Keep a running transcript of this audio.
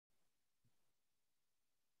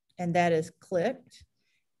and that is clicked.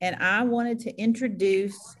 And I wanted to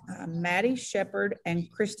introduce Maddie Shepard and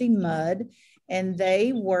Christie Mudd, and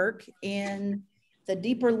they work in the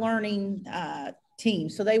deeper learning team.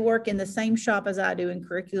 So they work in the same shop as I do in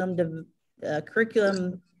curriculum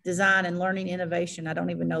design and learning innovation. I don't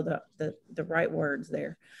even know the right words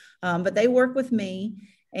there, but they work with me.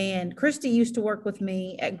 And Christie used to work with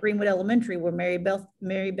me at Greenwood Elementary, where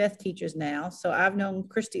Mary Beth teaches now. So I've known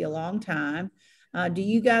Christie a long time. Do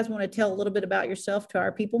you guys want to tell a little bit about yourself to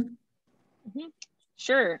our people? Mm-hmm.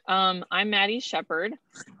 Sure. I'm Maddie Shepard.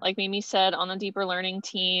 Like Mimi said, on the deeper learning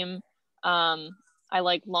team. I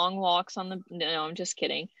like long walks on the, no, I'm just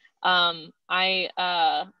kidding.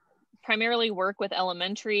 I primarily work with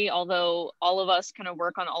elementary, although all of us kind of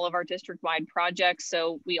work on all of our district-wide projects.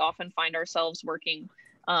 So we often find ourselves working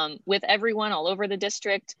with everyone all over the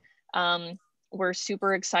district. We're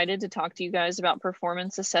super excited to talk to you guys about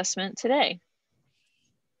performance assessment today.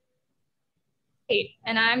 Hey,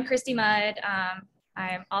 and I'm Christie Mudd.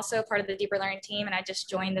 I'm also part of the deeper learning team, and I just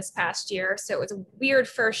joined this past year. So it was a weird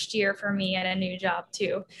first year for me and a new job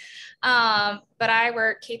too. But I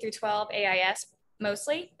work K through 12 AIS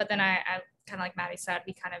mostly, but then I kind of like Maddie said,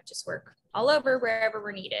 we kind of just work all over wherever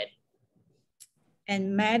we're needed.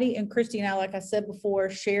 And Maddie and Christie and I, like I said before,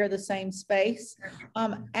 share the same space.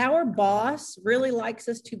 Our boss really likes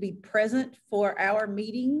us to be present for our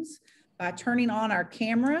meetings by turning on our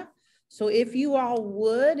camera. So if you all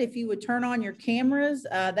would, if you would turn on your cameras,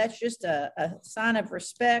 that's just a sign of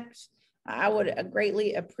respect. I would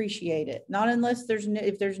greatly appreciate it. Not unless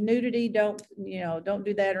if there's nudity, don't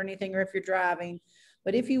do that or anything, or if you're driving.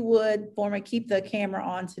 But if you would, for me, keep the camera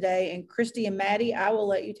on today. And Christie and Maddie, I will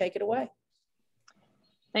let you take it away.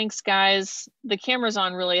 Thanks, guys. The cameras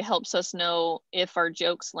on really helps us know if our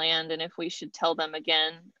jokes land and if we should tell them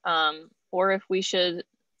again, or if we should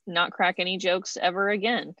not crack any jokes ever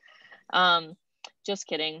again. Just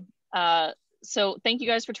kidding. So thank you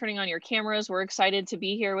guys for turning on your cameras. We're excited to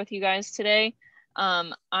be here with you guys today.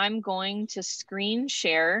 I'm going to screen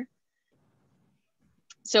share.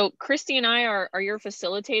 So Christie and I are your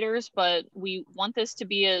facilitators, but we want this to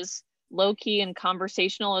be as low-key and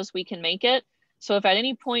conversational as we can make it. So if at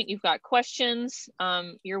any point you've got questions,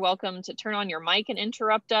 you're welcome to turn on your mic and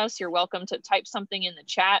interrupt us. You're welcome to type something in the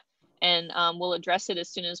chat, and we'll address it as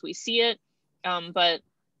soon as we see it. But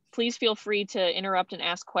please feel free to interrupt and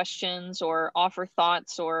ask questions or offer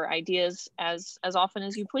thoughts or ideas as often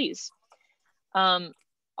as you please.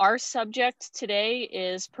 Our subject today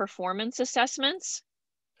is performance assessments.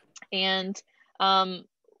 And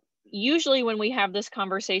usually when we have this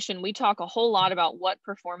conversation, we talk a whole lot about what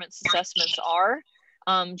performance assessments are,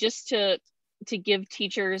 just to give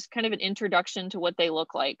teachers kind of an introduction to what they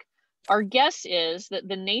look like. Our guess is that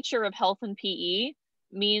the nature of health and PE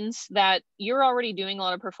means that you're already doing a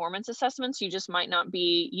lot of performance assessments. You just might not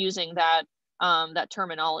be using that that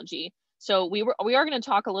terminology. So we are going to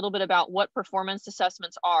talk a little bit about what performance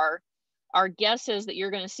assessments are. Our guess is that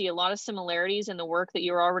you're going to see a lot of similarities in the work that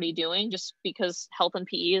you're already doing, just because health and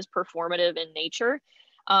PE is performative in nature.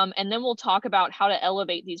 And then we'll talk about how to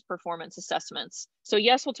elevate these performance assessments. So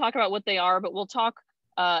yes, we'll talk about what they are, but we'll talk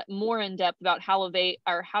more in depth about how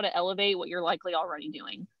to elevate what you're likely already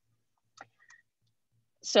doing.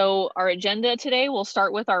 So our agenda today, we'll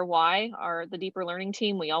start with our why, the deeper learning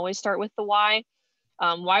team. We always start with the why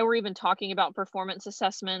we're even talking about performance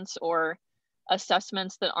assessments or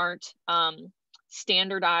assessments that aren't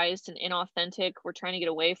standardized and inauthentic. We're trying to get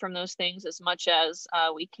away from those things as much as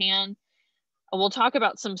we can. We'll talk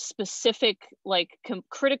about some specific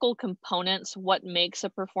critical components, what makes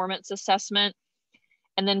a performance assessment,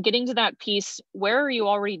 and then getting to that piece, where are you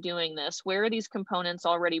already doing this? Where are these components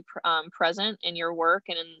already present in your work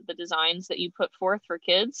and in the designs that you put forth for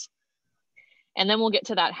kids? And then we'll get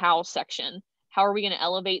to that how section. How are we going to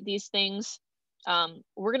elevate these things?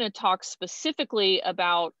 We're going to talk specifically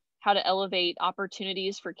about how to elevate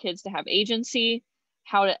opportunities for kids to have agency,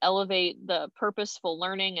 how to elevate the purposeful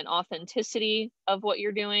learning and authenticity of what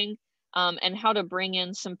you're doing, and how to bring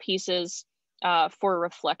in some pieces for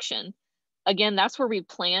reflection. Again, that's where we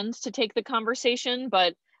planned to take the conversation,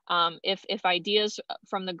 but if ideas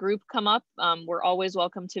from the group come up, we're always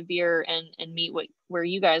welcome to veer and meet where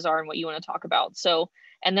you guys are and what you want to talk about. So,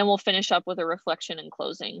 and then we'll finish up with a reflection and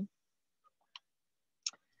closing.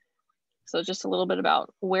 So just a little bit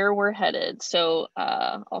about where we're headed. So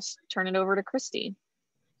I'll turn it over to Christie.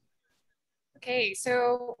 Okay,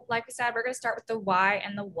 so like we said, we're going to start with the why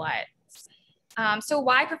and the what. So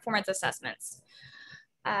why performance assessments?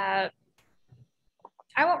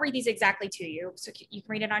 I won't read these exactly to you, so you can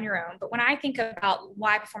read it on your own. But when I think about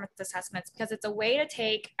why performance assessments, because it's a way to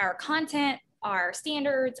take our content, our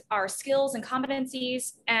standards, our skills and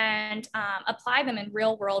competencies, and apply them in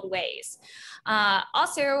real world ways.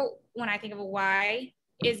 Also, when I think of a why,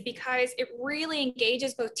 is because it really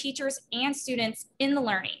engages both teachers and students in the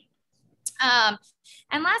learning.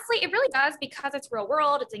 And lastly, it really does, because it's real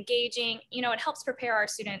world, it's engaging, you know, it helps prepare our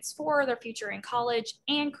students for their future in college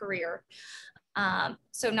and career.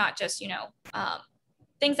 So not just, you know,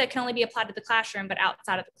 things that can only be applied to the classroom, but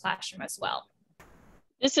outside of the classroom as well.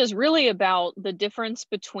 This is really about the difference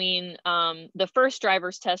between the first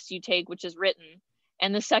driver's test you take, which is written,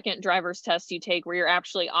 and the second driver's test you take where you're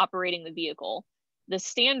actually operating the vehicle. The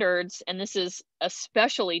standards, and this is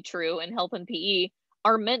especially true in health and PE,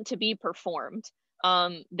 are meant to be performed.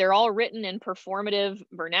 They're all written in performative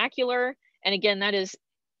vernacular. And again, that is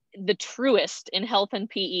the truest in health and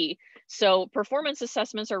PE. So performance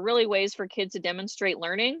assessments are really ways for kids to demonstrate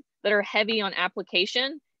learning that are heavy on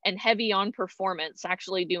application and heavy on performance,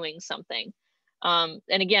 actually doing something. And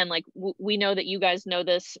again, like we know that you guys know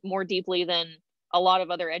this more deeply than a lot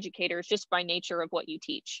of other educators just by nature of what you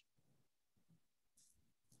teach.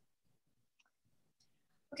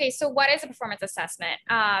 Okay, so what is a performance assessment?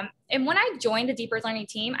 And when I joined the Deeper Learning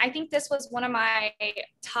team, I think this was one of my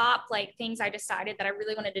top things I decided that I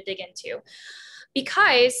really wanted to dig into,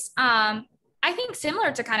 because I think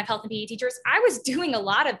similar to kind of health and PE teachers, I was doing a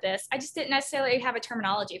lot of this. I just didn't necessarily have a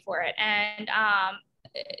terminology for it. And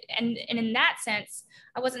in that sense,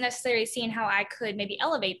 I wasn't necessarily seeing how I could maybe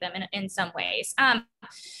elevate them in some ways.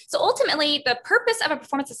 So ultimately, the purpose of a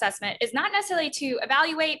performance assessment is not necessarily to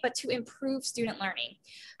evaluate, but to improve student learning.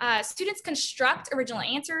 Students construct original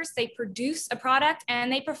answers, they produce a product,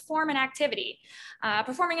 and they perform an activity.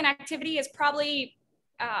 Performing an activity is probably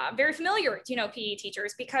very familiar to, PE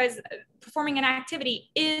teachers, because performing an activity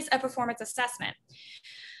is a performance assessment.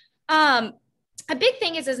 A big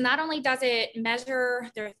thing is not only does it measure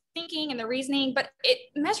their thinking and the reasoning, but it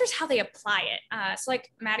measures how they apply it. So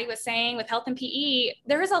like Maddie was saying, with health and PE,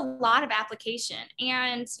 there is a lot of application.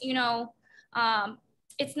 And,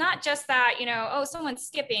 it's not just that, oh, someone's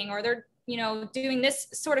skipping, or they're, doing this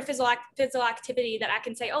sort of physical activity that I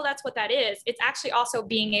can say, oh, that's what that is. It's actually also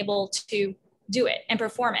being able to do it and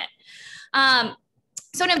perform it.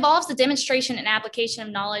 So it involves the demonstration and application of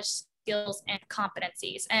knowledge, skills, and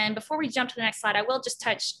competencies. And before we jump to the next slide, I will just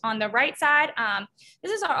touch on the right side.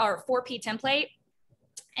 This is our 4P template.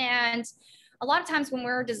 And a lot of times when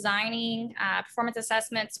we're designing performance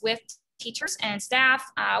assessments with teachers and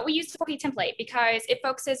staff, we use the 4P template because it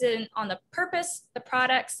focuses on the purpose, the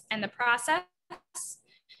products, and the process.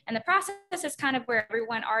 And the process is kind of where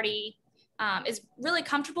everyone already is really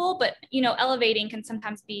comfortable, but elevating can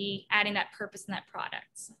sometimes be adding that purpose and that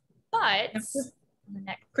product. But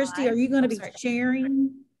Christy, are you going to be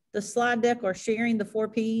sharing the slide deck or sharing the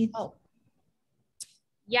 4P? Oh,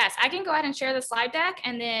 yes, I can go ahead and share the slide deck,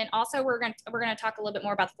 and then also we're going to talk a little bit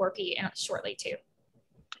more about the 4P shortly too.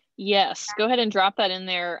 Yes, go ahead and drop that in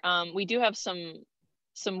there. We do have some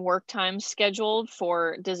work time scheduled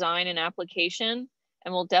for design and application,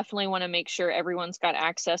 and we'll definitely want to make sure everyone's got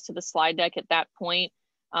access to the slide deck at that point,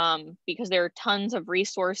 because there are tons of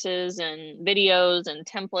resources and videos and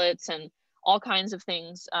templates and all kinds of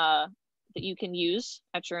things that you can use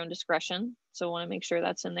at your own discretion. So I want to make sure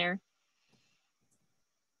that's in there.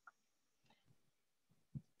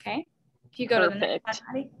 Okay, if you go to the next slide,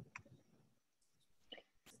 Maddie.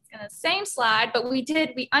 It's in the same slide, but we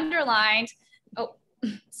underlined, oh,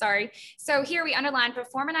 sorry. So here we underlined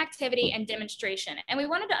perform an activity and demonstration. And we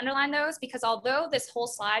wanted to underline those because although this whole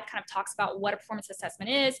slide kind of talks about what a performance assessment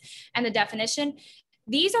is and the definition,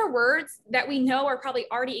 these are words that we know are probably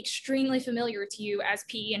already extremely familiar to you as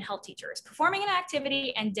PE and health teachers, performing an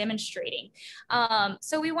activity and demonstrating.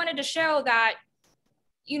 So we wanted to show that,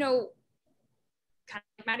 kind of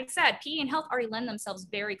like Maddie said, PE and health already lend themselves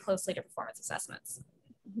very closely to performance assessments.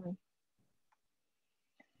 Mm-hmm.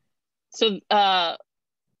 So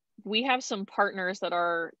we have some partners that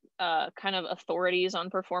are kind of authorities on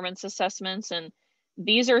performance assessments, and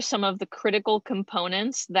these are some of the critical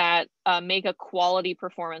components that make a quality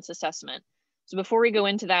performance assessment. So before we go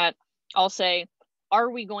into that, I'll say, are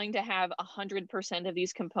we going to have 100% of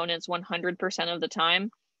these components 100% of the time?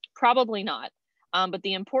 Probably not. But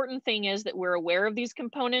the important thing is that we're aware of these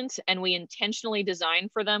components and we intentionally design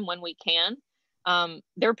for them when we can.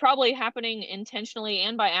 They're probably happening intentionally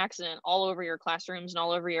and by accident all over your classrooms and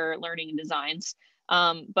all over your learning designs.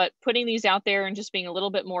 But putting these out there and just being a little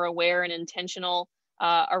bit more aware and intentional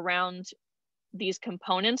around these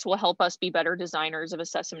components will help us be better designers of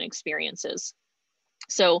assessment experiences.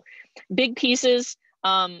 So big pieces,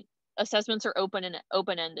 assessments are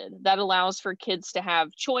open-ended. That allows for kids to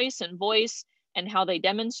have choice and voice. and how they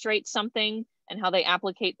demonstrate something and how they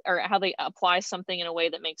apply something in a way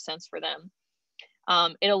that makes sense for them.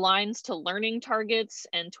 It aligns to learning targets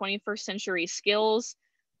and 21st century skills.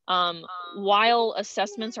 While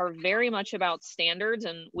assessments are very much about standards,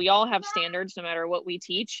 and we all have standards no matter what we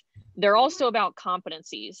teach, they're also about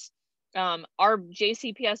competencies. Our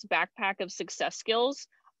JCPS backpack of success skills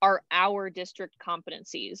are our district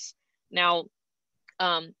competencies. Now,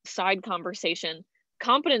 side conversation,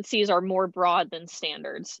 competencies are more broad than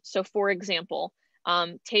standards. So for example,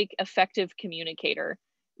 take effective communicator.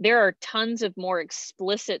 There are tons of more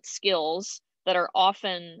explicit skills that are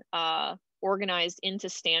often organized into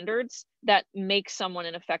standards that make someone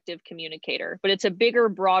an effective communicator, but it's a bigger,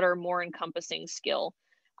 broader, more encompassing skill.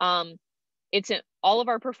 All of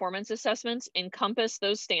our performance assessments encompass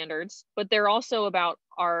those standards, but they're also about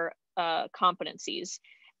our competencies.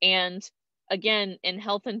 And again, in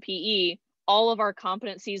health and PE, all of our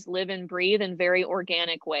competencies live and breathe in very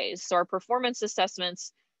organic ways. So our performance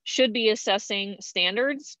assessments should be assessing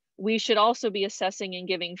standards. We should also be assessing and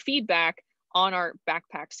giving feedback on our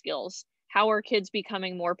backpack skills. How are kids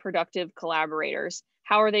becoming more productive collaborators?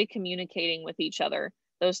 How are they communicating with each other?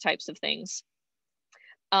 Those types of things.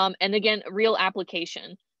 And again, real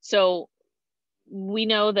application. So we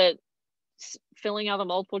know that filling out a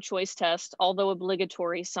multiple choice test, although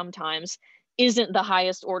obligatory sometimes, isn't the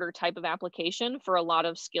highest order type of application for a lot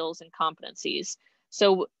of skills and competencies.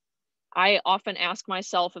 So I often ask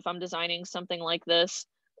myself, if I'm designing something like this,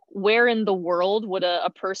 where in the world would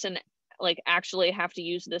a person like actually have to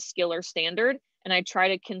use this skill or standard? And I try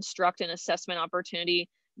to construct an assessment opportunity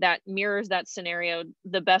that mirrors that scenario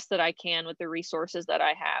the best that I can with the resources that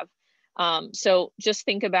I have. So just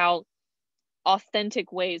think about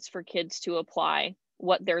authentic ways for kids to apply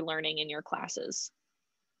what they're learning in your classes.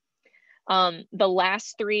 The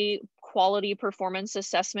last three quality performance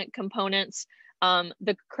assessment components,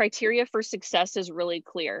 the criteria for success is really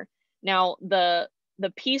clear. Now, the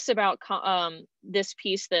piece about this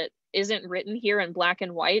piece that isn't written here in black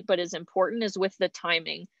and white, but is important, is with the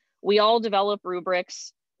timing. We all develop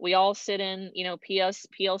rubrics. We all sit in,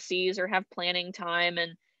 PLCs or have planning time,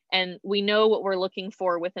 and we know what we're looking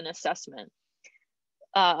for with an assessment.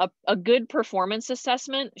 A good performance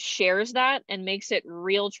assessment shares that and makes it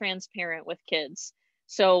real transparent with kids.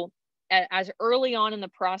 So as early on in the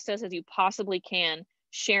process as you possibly can,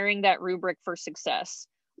 sharing that rubric for success.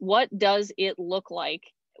 What does it look like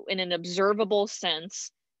in an observable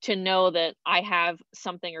sense to know that I have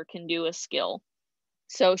something or can do a skill?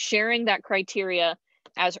 So sharing that criteria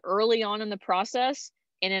as early on in the process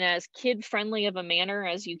and in as kid-friendly of a manner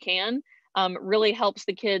as you can really helps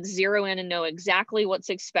the kids zero in and know exactly what's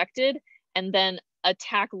expected, and then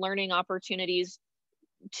attack learning opportunities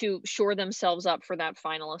to shore themselves up for that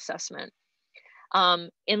final assessment.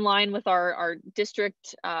 In line with our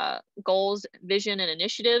district goals, vision, and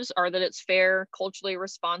initiatives are that it's fair, culturally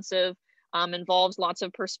responsive, involves lots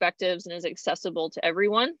of perspectives, and is accessible to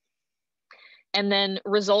everyone. And then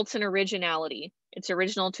results in originality. It's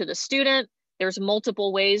original to the student. There's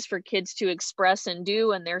multiple ways for kids to express and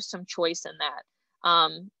do, and there's some choice in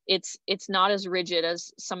that. It's not as rigid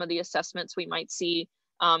as some of the assessments we might see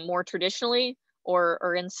more traditionally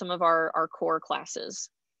or in some of our core classes.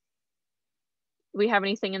 Do we have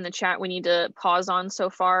anything in the chat we need to pause on so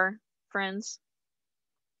far, friends?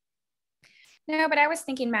 No, but I was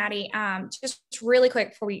thinking, Maddie, just really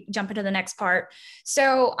quick before we jump into the next part.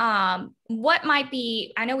 So what might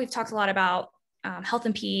be, I know we've talked a lot about health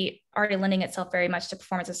and PE already lending itself very much to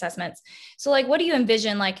performance assessments. So like, what do you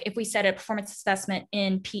envision, like if we said a performance assessment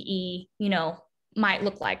in PE, might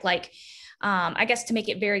look like? I guess to make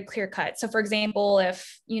it very clear cut. So for example,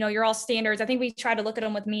 if, you're all standards, I think we tried to look at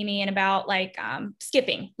them with Mimi and about like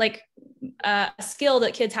skipping, like a skill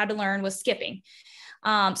that kids had to learn was skipping.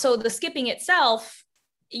 So the skipping itself,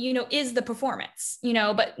 is the performance,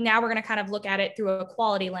 but now we're going to kind of look at it through a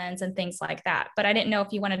quality lens and things like that. But I didn't know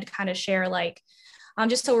if you wanted to kind of share, like,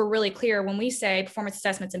 just so we're really clear when we say performance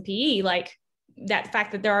assessments in PE, like that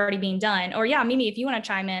fact that they're already being done. Or yeah, Mimi, if you want to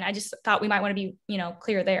chime in, I just thought we might want to be,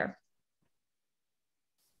 clear there.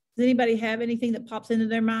 Does anybody have anything that pops into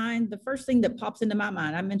their mind? The first thing that pops into my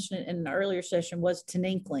mind, I mentioned it in an earlier session, was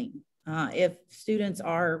tinkling. If students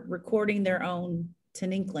are recording their own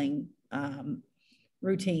tinkling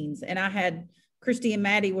routines, and I had Christie and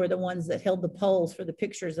Maddie were the ones that held the polls for the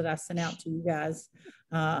pictures that I sent out to you guys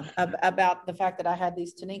about the fact that I had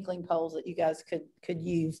these tinkling polls that you guys could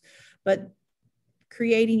use. But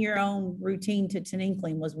creating your own routine to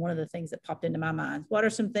tinkling was one of the things that popped into my mind. What are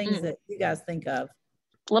some things that you guys think of?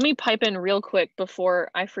 Let me pipe in real quick before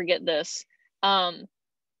I forget this.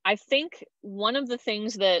 I think one of the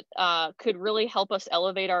things that could really help us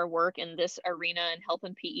elevate our work in this arena in health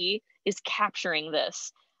and PE is capturing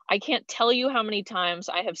this. I can't tell you how many times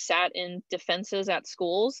I have sat in defenses at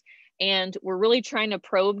schools, and we're really trying to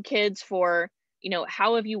probe kids for, you know,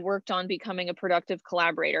 how have you worked on becoming a productive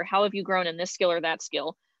collaborator? How have you grown in this skill or that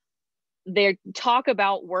skill? They talk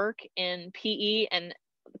about work in PE and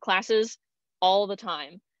classes all the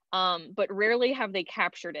time, but rarely have they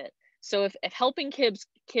captured it. So if helping kids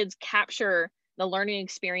capture the learning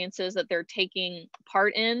experiences that they're taking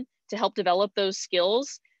part in to help develop those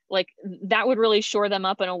skills, like that would really shore them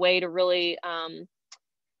up in a way to really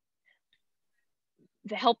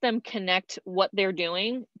to help them connect what they're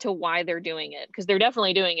doing to why they're doing it, because they're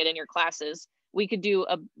definitely doing it in your classes. We could do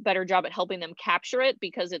a better job at helping them capture it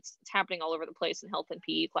because it's happening all over the place in health and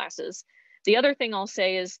PE classes. The other thing I'll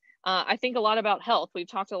say is I think a lot about health. We've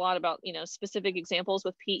talked a lot about, you know, specific examples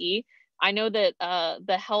with PE. I know that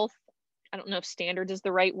the health, I don't know if standards is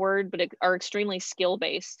the right word, but are extremely skill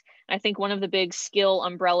based. I think one of the big skill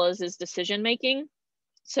umbrellas is decision making.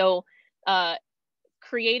 So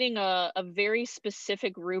creating a very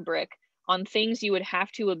specific rubric on things you would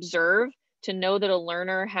have to observe to know that a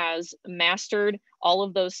learner has mastered all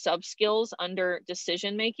of those sub skills under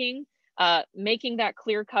decision making, making that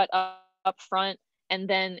clear cut up front, and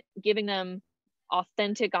then giving them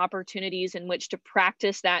authentic opportunities in which to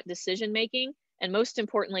practice that decision making, and most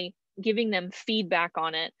importantly, giving them feedback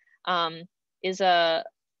on it, is an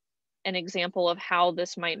example of how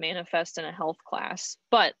this might manifest in a health class.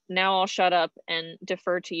 But now I'll shut up and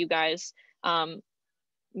defer to you guys.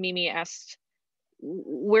 Mimi asked,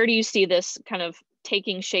 where do you see this kind of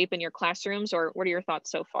taking shape in your classrooms, or what are your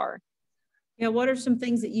thoughts so far? Yeah, what are some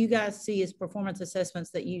things that you guys see as performance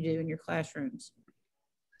assessments that you do in your classrooms?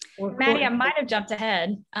 Maddie, I might have jumped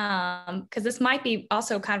ahead because this might be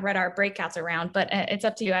also kind of read our breakouts around, but it's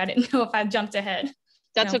up to you. I didn't know if I jumped ahead.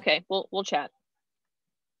 That's okay. We'll chat.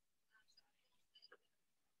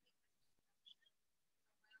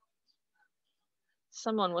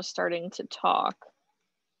 Someone was starting to talk.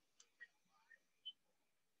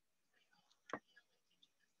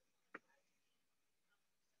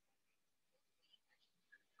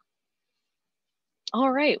 All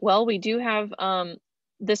right, well, we do have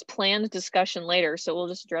this planned discussion later, so we'll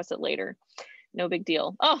just address it later. No big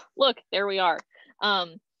deal. Oh, look, there we are.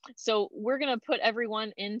 So we're gonna put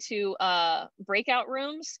everyone into breakout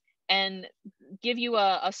rooms and give you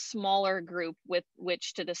a smaller group with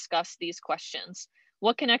which to discuss these questions.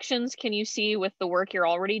 What connections can you see with the work you're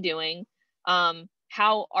already doing?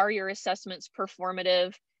 How are your assessments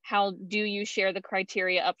performative? How do you share the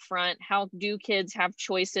criteria up front? How do kids have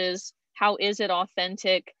choices? How is it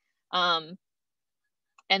authentic? And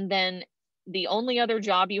then the only other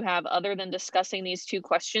job you have other than discussing these two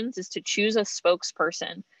questions is to choose a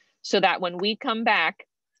spokesperson, so that when we come back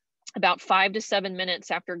about 5 to 7 minutes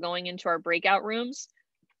after going into our breakout rooms,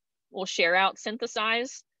 we'll share out,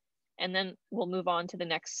 synthesize, and then we'll move on to the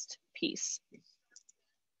next piece.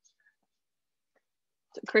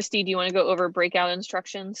 So, Christy, do you want to go over breakout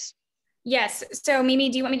instructions? Yes. So Mimi,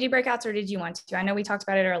 do you want me to do breakouts, or did you want to? I know we talked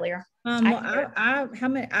about it earlier. Well, how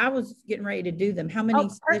many? I was getting ready to do them. How many? Oh,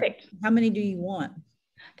 perfect. How many do you want?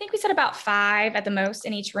 I think we said about 5 at the most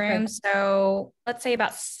in each room. Okay. So let's say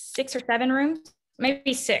about 6 or 7 rooms,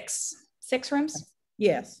 maybe 6 rooms.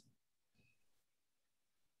 Yes.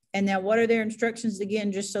 And now what are their instructions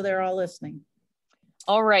again, just so they're all listening?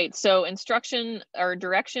 All right. So instruction or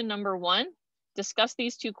direction number 1, discuss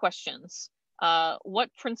these two questions. What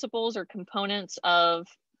principles or components of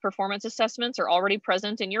performance assessments are already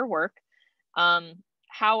present in your work?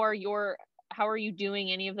 How are you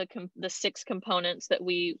doing any of the 6 components that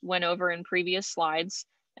we went over in previous slides?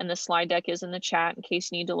 And the slide deck is in the chat in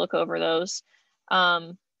case you need to look over those.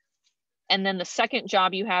 And then the second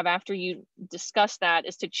job you have after you discuss that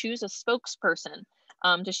is to choose a spokesperson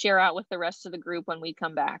to share out with the rest of the group when we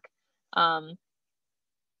come back.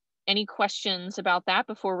 Any questions about that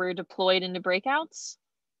before we're deployed into breakouts?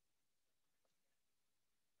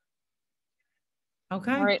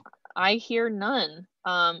 Okay. All right, I hear none.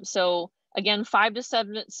 So again, 5 to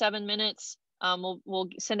 7 minutes. We'll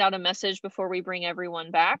send out a message before we bring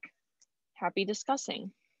everyone back. Happy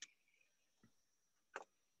discussing.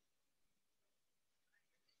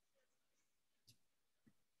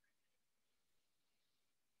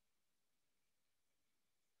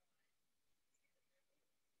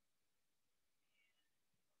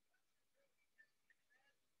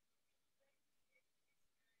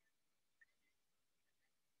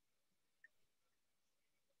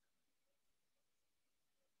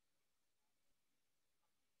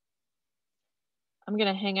 I'm going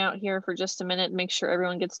to hang out here for just a minute, make sure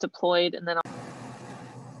everyone gets deployed, and then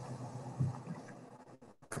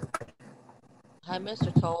Hi,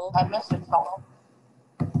 Mr. Toll.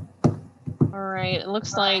 all right, it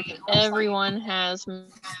looks like everyone has.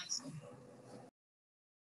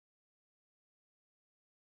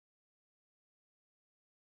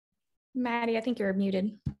 Maddie, I think you're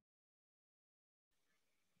muted.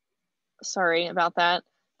 Sorry about that.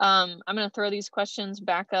 I'm going to throw these questions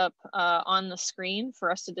back up on the screen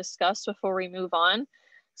for us to discuss before we move on.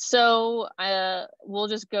 So we'll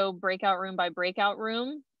just go breakout room by breakout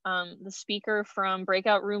room. The speaker from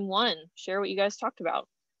breakout room 1, share what you guys talked about.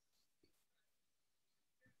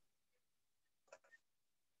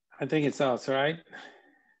 I think it's us, right?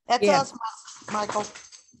 That's us, Michael.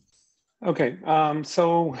 Okay,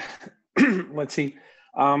 so let's see.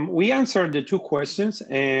 We answered the 2 questions,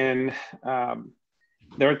 and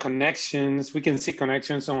there are connections. We can see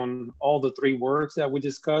connections on all the 3 words that we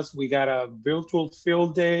discussed. We got a virtual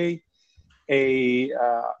field day, a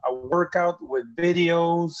workout with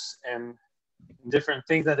videos and different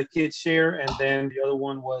things that the kids share, and then the other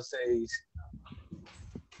one was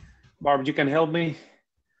Barb, you can help me.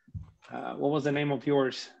 What was the name of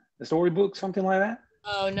yours? The storybook, something like that?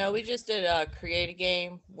 Oh, no, we just did a create a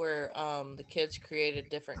game where the kids created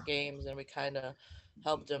different games and we kind of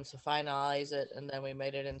helped them to finalize it, and then we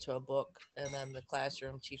made it into a book, and then the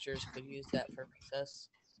classroom teachers could use that for recess.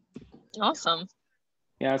 Awesome.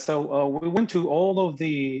 Yeah, so we went to all of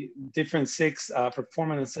the different 6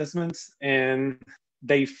 performance assessments, and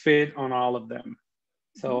they fit on all of them.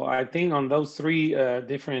 So I think on those 3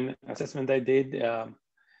 different assessments they did,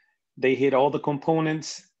 they hit all the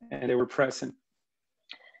components and they were present.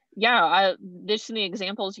 Yeah, this in the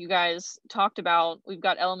examples you guys talked about, we've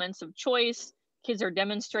got elements of choice. Kids are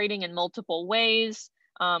demonstrating in multiple ways.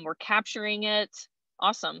 We're capturing it.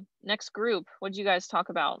 Awesome. Next group, what did you guys talk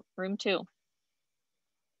about? Room 2.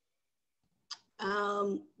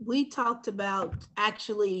 We talked about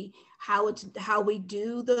actually how we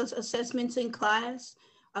do those assessments in class.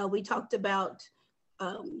 We talked about,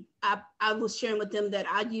 I was sharing with them that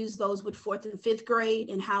I use those with 4th and 5th grade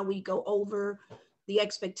and how we go over the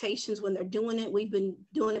expectations when they're doing it. We've been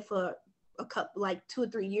doing it for a couple, like 2 or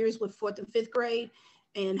 3 years with 4th and 5th grade,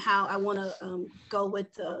 and how I want to go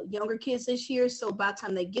with the younger kids this year. So by the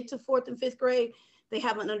time they get to 4th and 5th grade, they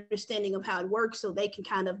have an understanding of how it works, so they can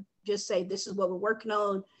kind of just say, this is what we're working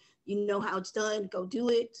on. You know how it's done, go do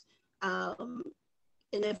it.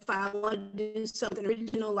 And if I want to do something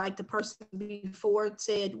original, like the person before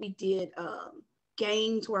said, we did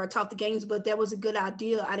games where I taught the games, but that was a good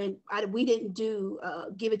idea. We didn't do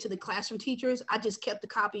give it to the classroom teachers. I just kept the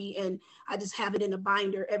copy and I just have it in a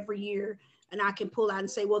binder every year, and I can pull out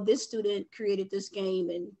and say, well, this student created this game,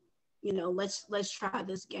 and you know, let's try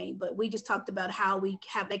this game. But we just talked about how we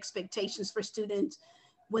have expectations for students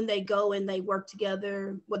when they go and they work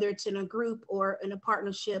together, whether it's in a group or in a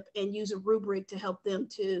partnership, and use a rubric to help them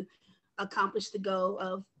to accomplish the goal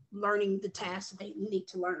of learning the tasks they need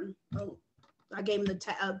to learn. I gave them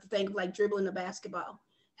the thing like dribbling the basketball,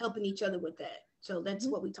 helping each other with that. So that's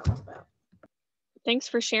what we talked about. Thanks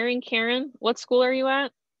for sharing, Karen. What school are you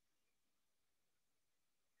at?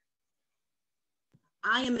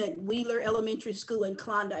 I am at Wheeler Elementary School and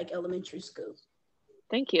Klondike Elementary School.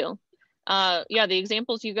 Thank you. Yeah, the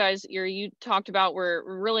examples you talked about were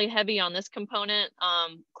really heavy on this component,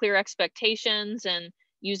 clear expectations and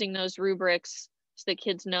using those rubrics so that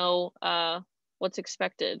kids know what's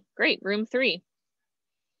expected. Great, room 3.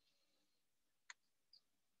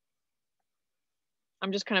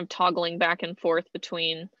 I'm just kind of toggling back and forth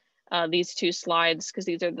between these 2 slides because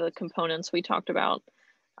these are the components we talked about.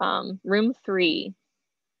 Room 3.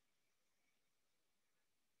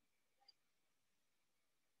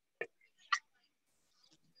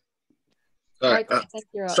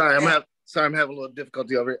 Sorry, I'm having a little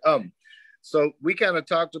difficulty over here. So we kind of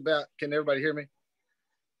talked about, can everybody hear me?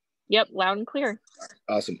 Yep, loud and clear.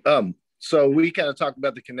 Awesome. So we kind of talked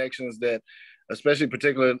about the connections that, especially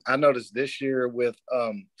particularly, I noticed this year with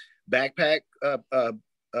backpack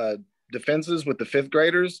defenses with the 5th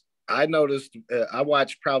graders. I noticed, I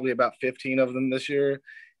watched probably about 15 of them this year,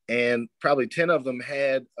 and probably 10 of them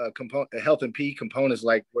had a health and PE components,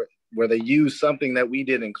 like where they use something that we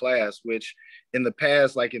did in class, which in the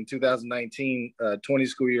past, like in 2019, 20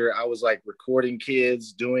 school year, I was like recording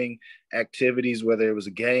kids doing activities, whether it was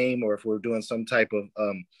a game or if we're doing some type of,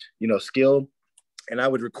 skill. And I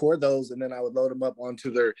would record those and then I would load them up onto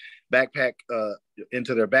their backpack,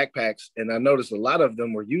 into their backpacks. And I noticed a lot of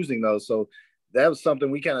them were using those. So that was something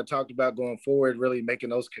we kind of talked about going forward, really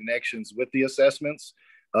making those connections with the assessments.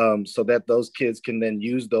 so that those kids can then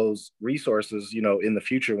use those resources, you know, in the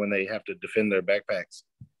future when they have to defend their backpacks.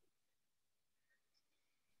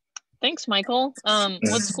 Thanks, Michael.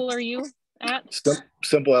 What school are you at?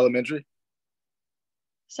 Simple Elementary.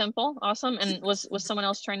 Simple, awesome. And was someone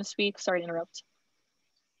else trying to speak? Sorry to interrupt.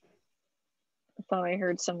 I thought I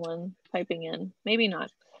heard someone piping in. Maybe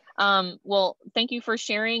not. Well, thank you for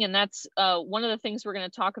sharing. And that's one of the things we're going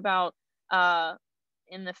to talk about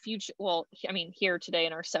in the future. Well, I mean, here today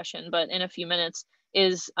in our session, but in a few minutes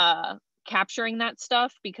is capturing that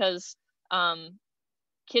stuff, because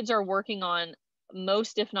kids are working on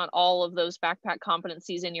most, if not all, of those backpack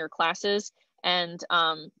competencies in your classes, and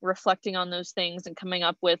reflecting on those things and coming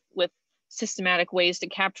up with systematic ways to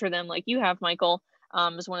capture them, like you have, Michael,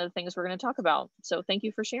 is one of the things we're going to talk about. So thank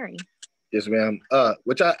you for sharing. Yes, ma'am.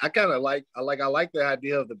 Which I kind of like. I like the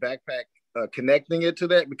idea of the backpack, connecting it to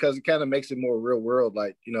that, because it kind of makes it more real world.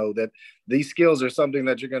 Like, you know, that these skills are something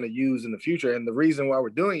that you're going to use in the future. And the reason why we're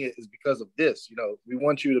doing it is because of this. You know, we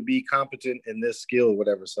want you to be competent in this skill or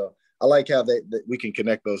whatever. So I like how that we can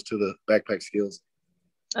connect those to the backpack skills.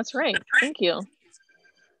 That's right. Thank you.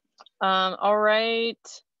 All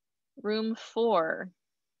right. Room 4.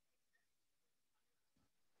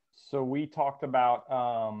 So we talked about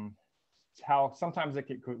how sometimes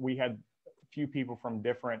we had a few people from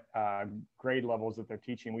different grade levels that they're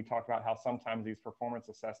teaching. We talked about how sometimes these performance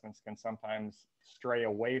assessments can sometimes stray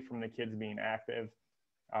away from the kids being active.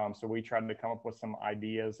 So we tried to come up with some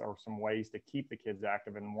ideas or some ways to keep the kids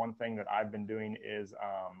active. And one thing that I've been doing is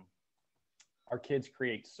our kids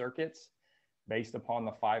create circuits based upon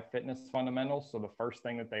the 5 fitness fundamentals. So the first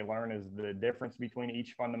thing that they learn is the difference between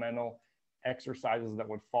each fundamental, exercises that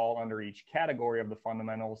would fall under each category of the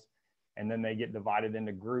fundamentals. And then they get divided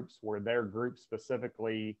into groups where their group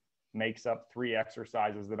specifically makes up 3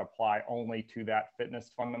 exercises that apply only to that fitness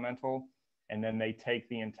fundamental. And then they take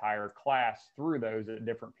the entire class through those at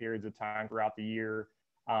different periods of time throughout the year.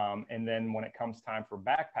 And then when it comes time for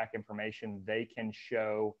backpack information, they can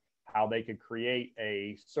show how they could create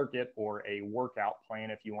a circuit or a workout plan,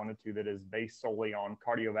 if you wanted to, that is based solely on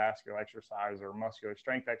cardiovascular exercise or muscular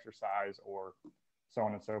strength exercise or so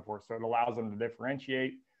on and so forth. So it allows them to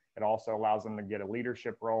differentiate. It also allows them to get a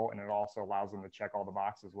leadership role, and it also allows them to check all the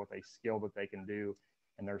boxes with a skill that they can do.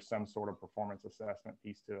 And there's some sort of performance assessment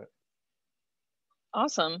piece to it.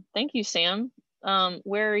 Awesome. Thank you, Sam.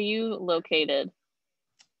 Where are you located?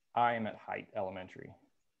 I am at Height Elementary.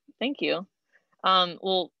 Thank you.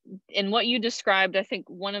 Well, in what you described, I think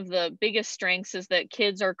one of the biggest strengths is that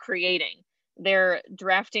kids are creating. They're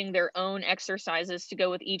drafting their own exercises to go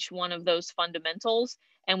with each one of those fundamentals.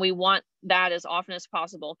 And we want that as often as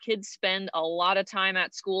possible. Kids spend a lot of time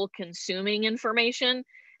at school consuming information,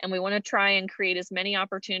 and we want to try and create as many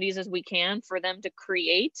opportunities as we can for them to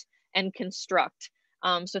create and construct.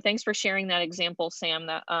 So thanks for sharing that example, Sam.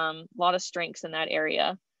 That a lot of strengths in that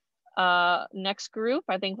area. Next group,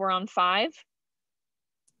 I think we're on 5.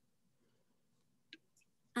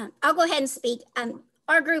 I'll go ahead and speak.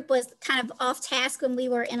 Our group was kind of off task when we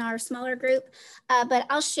were in our smaller group, but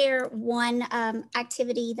I'll share one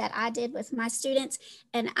activity that I did with my students.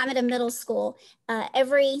 And I'm at a middle school.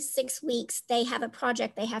 Every 6 weeks, they have a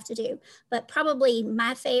project they have to do. But probably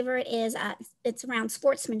my favorite is it's around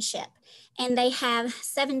sportsmanship. And they have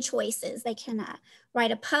 7 choices. They can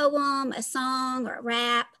write a poem, a song, or a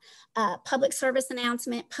rap, public service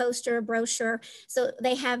announcement, poster, brochure. So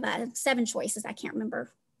they have 7 choices. I can't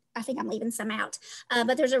remember. I think I'm leaving some out,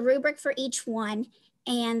 but there's a rubric for each one.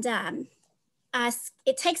 And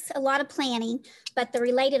it takes a lot of planning, but the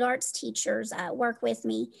related arts teachers work with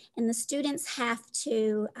me, and the students have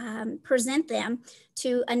to present them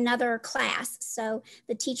to another class. So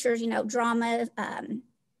the teachers, you know, drama,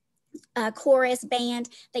 chorus, band,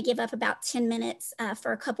 they give up about 10 minutes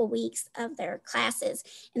for a couple weeks of their classes,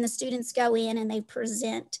 and the students go in and they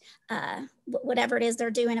present whatever it is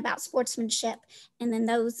they're doing about sportsmanship, and then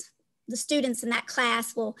the students in that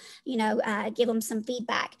class will, you know, give them some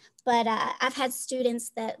feedback. But I've had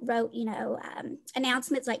students that wrote, you know,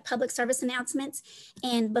 announcements like public service announcements,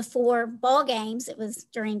 and before ball games, it was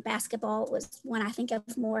during basketball, it was one I think of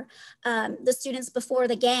more, the students before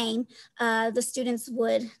the game, the students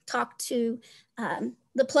would talk to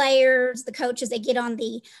the players, the coaches. They get on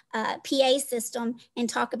the PA system and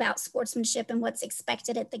talk about sportsmanship and what's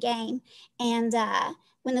expected at the game. And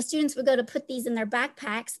when the students would go to put these in their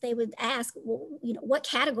backpacks, they would ask, well, you know, what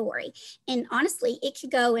category? And honestly, it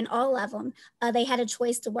could go in all of them. They had a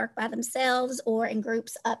choice to work by themselves or in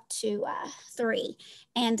groups up to 3.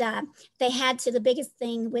 And they had to, the biggest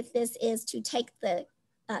thing with this is to take the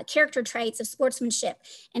character traits of sportsmanship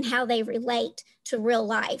and how they relate to real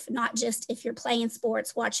life, not just if you're playing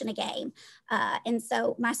sports, watching a game. And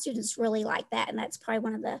so my students really like that. And that's probably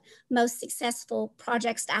one of the most successful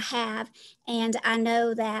projects I have. And I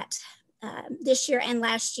know that this year and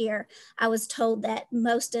last year, I was told that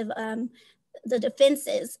most of the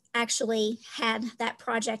defenses actually had that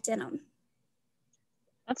project in them.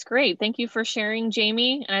 That's great. Thank you for sharing,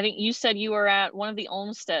 Jamie. And I think you said you were at one of the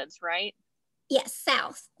Olmsteads, right? Yes,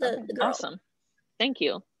 South, the girl. Awesome. Thank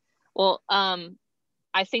you. Well,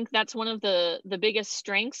 I think that's one of the biggest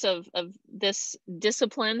strengths of this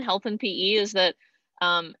discipline, health and PE, is that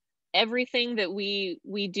everything that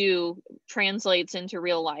we do translates into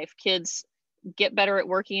real life. Kids get better at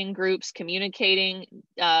working in groups, communicating,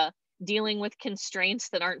 dealing with constraints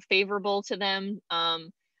that aren't favorable to them,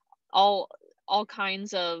 all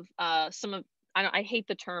kinds of I hate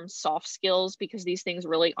the term soft skills because these things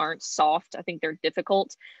really aren't soft. I think they're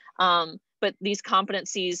difficult. But these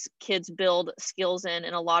competencies kids build skills in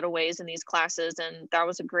a lot of ways in these classes. And that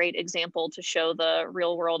was a great example to show the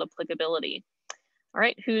real world applicability. All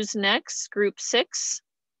right, who's next? Group 6.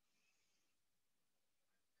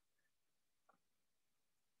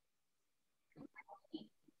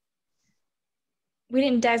 We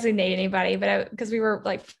didn't designate anybody, but because we were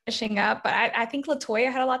like finishing up, but I think LaToya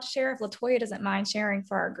had a lot to share. If LaToya doesn't mind sharing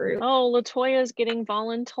for our group. Oh, LaToya's getting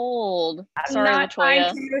voluntold. Sorry,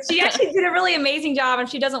 LaToya. She actually did a really amazing job and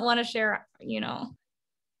she doesn't want to share, you know.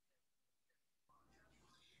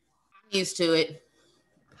 I'm used to it.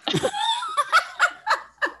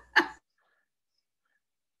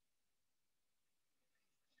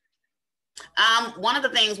 One of the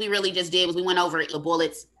things we really just did was we went over the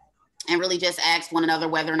bullets and really just asked one another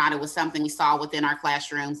whether or not it was something we saw within our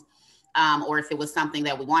classrooms, or if it was something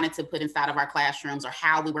that we wanted to put inside of our classrooms, or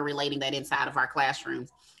how we were relating that inside of our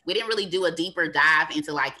classrooms. We didn't really do a deeper dive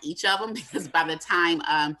into like each of them because by the time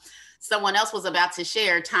someone else was about to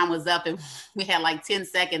share, time was up and we had like 10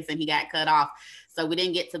 seconds and he got cut off. So we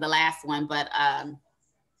didn't get to the last one, but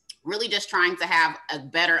really just trying to have a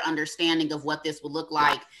better understanding of what this would look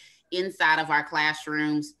like inside of our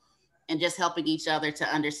classrooms, and just helping each other to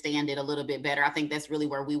understand it a little bit better. I think that's really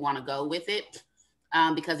where we want to go with it,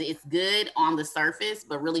 because it's good on the surface,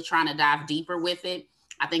 but really trying to dive deeper with it.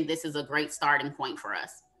 I think this is a great starting point for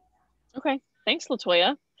us. Okay, thanks,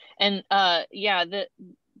 LaToya. And yeah,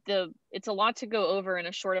 it's a lot to go over in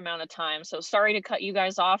a short amount of time. So sorry to cut you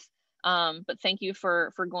guys off, but thank you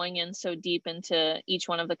for going in so deep into each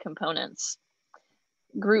one of the components.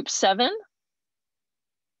 Group 7.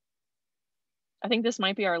 I think this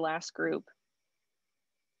might be our last group.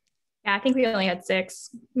 Yeah, I think we only had 6.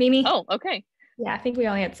 Mimi? Oh, okay. Yeah, I think we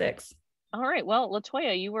only had 6. All right. Well,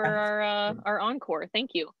 LaToya, you were our encore.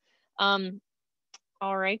 Thank you.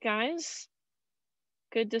 All right, guys.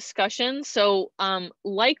 Good discussion. So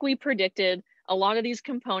like we predicted, a lot of these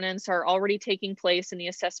components are already taking place in the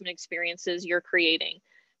assessment experiences you're creating.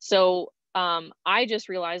 So I just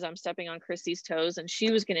realized I'm stepping on Christie's toes and she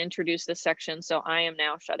was going to introduce this section. So I am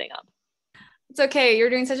now shutting up. It's okay. You're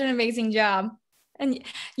doing such an amazing job. And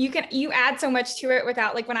you add so much to it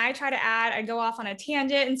without, like when I try to add, I go off on a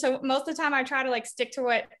tangent. And so most of the time I try to like stick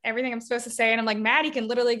to everything I'm supposed to say. And I'm like, Maddie can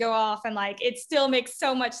literally go off and like, it still makes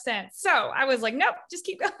so much sense. So I was like, nope, just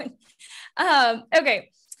keep going.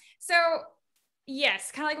 Okay. So yes,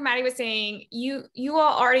 kind of like what Maddie was saying, you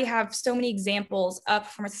all already have so many examples of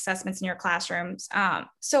performance assessments in your classrooms.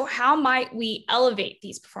 So how might we elevate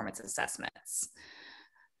these performance assessments?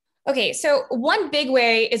 Okay, so one big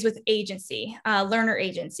way is with agency, learner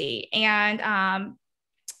agency, and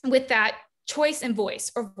with that choice and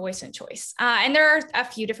voice, or voice and choice. And there are a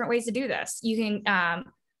few different ways to do this. You can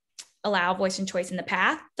allow voice and choice in the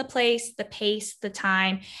path, the place, the pace, the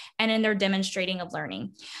time, and in their demonstrating of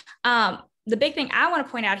learning. The big thing I want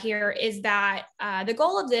to point out here is that the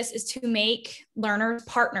goal of this is to make learners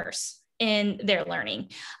partners in their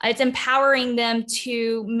learning. It's empowering them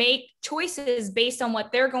to make choices based on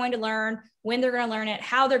what they're going to learn, when they're going to learn it,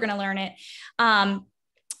 how they're going to learn it, and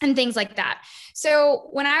things like that. So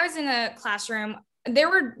when I was in a classroom,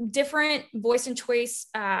 there were different voice and choice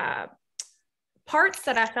parts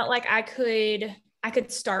that I felt like I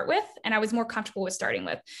could start with, and I was more comfortable with starting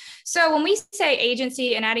with. So when we say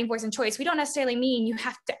agency and adding voice and choice, we don't necessarily mean you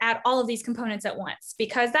have to add all of these components at once,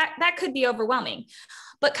 because that could be overwhelming.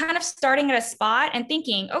 But kind of starting at a spot and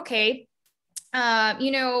thinking, okay,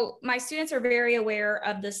 my students are very aware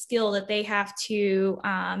of the skill that they have to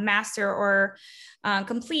master or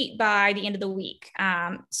complete by the end of the week.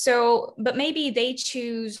 But maybe they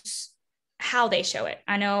choose how they show it.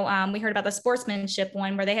 I know we heard about the sportsmanship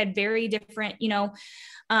one where they had very different,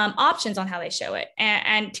 options on how they show it.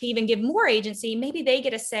 And to even give more agency, maybe they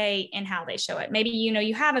get a say in how they show it. Maybe,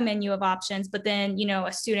 you have a menu of options, but then,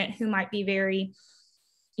 a student who might be very,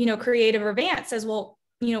 creative or advanced says, well,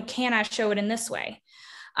 can I show it in this way?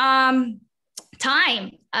 Time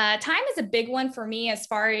is a big one for me,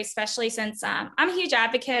 especially since I'm a huge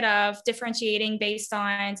advocate of differentiating based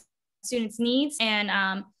on students' needs.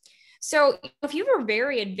 And so if you have a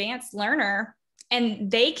very advanced learner and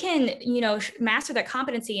they can, master that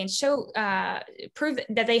competency and prove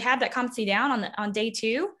that they have that competency down on day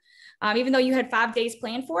 2, even though you had 5 days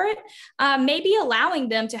planned for it, maybe allowing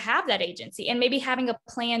them to have that agency and maybe having a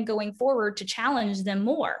plan going forward to challenge them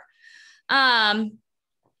more.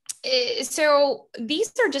 So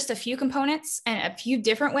these are just a few components and a few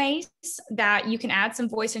different ways that you can add some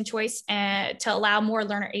voice and choice to allow more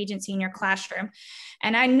learner agency in your classroom.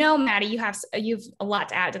 And I know, Maddie, you've a lot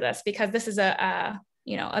to add to this because this is a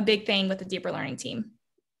big thing with the deeper learning team.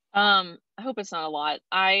 I hope it's not a lot.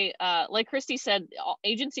 Like Christie said,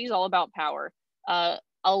 agency is all about power.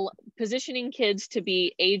 Positioning kids to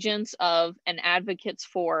be agents of and advocates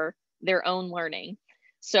for their own learning.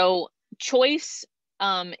 So choice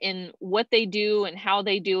in what they do and how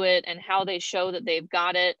they do it and how they show that they've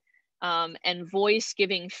got it, and voice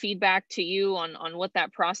giving feedback to you on what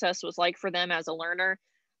that process was like for them as a learner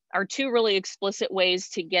are 2 really explicit ways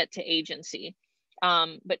to get to agency.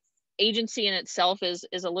 But agency in itself is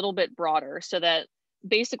a little bit broader, so that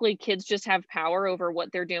basically kids just have power over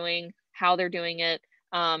what they're doing, how they're doing it,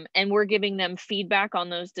 and we're giving them feedback on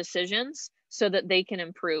those decisions so that they can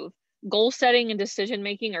improve. Goal setting and decision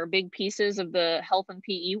making are big pieces of the health and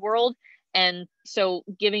PE world, and so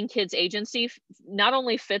giving kids agency not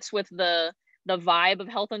only fits with the vibe of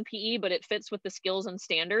health and PE, but it fits with the skills and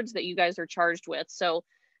standards that you guys are charged with. So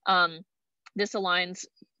this aligns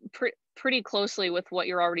pretty closely with what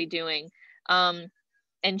you're already doing. And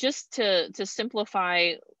just to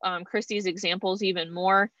simplify Christie's examples even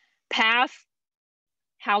more, path,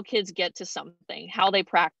 how kids get to something, how they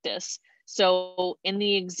practice. So in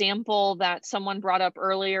the example that someone brought up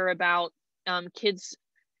earlier about kids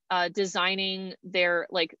designing their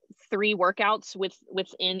 3 workouts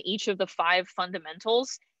within each of the 5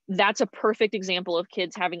 fundamentals, that's a perfect example of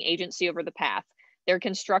kids having agency over the path. They're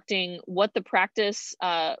constructing what the practice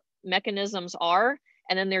mechanisms are,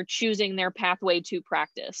 and then they're choosing their pathway to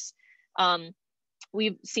practice.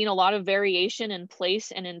 We've seen a lot of variation in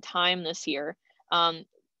place and in time this year.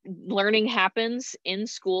 Learning happens in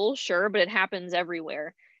school, sure, but it happens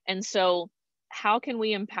everywhere. And so how can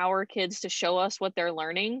we empower kids to show us what they're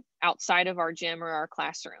learning outside of our gym or our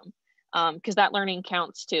classroom? Because that learning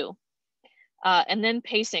counts too. And then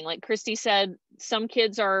pacing, like Christie said, some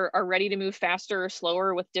kids are ready to move faster or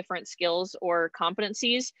slower with different skills or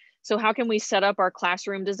competencies. So how can we set up our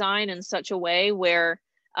classroom design in such a way where,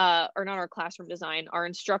 or not our classroom design, our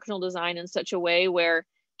instructional design in such a way where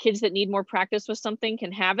kids that need more practice with something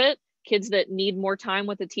can have it, kids that need more time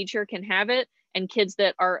with a teacher can have it, and kids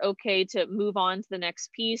that are okay to move on to the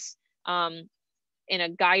next piece in a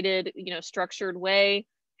guided, structured way,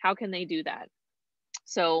 how can they do that?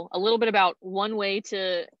 So a little bit about one way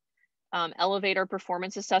to elevate our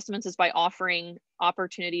performance assessments is by offering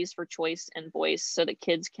opportunities for choice and voice so that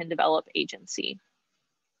kids can develop agency.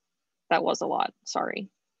 That was a lot, sorry.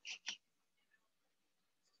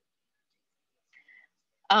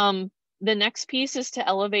 The next piece is to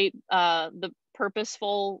elevate the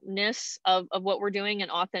purposefulness of what we're doing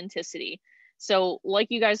and authenticity. So like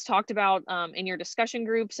you guys talked about in your discussion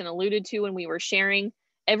groups and alluded to when we were sharing,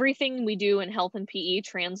 everything we do in health and PE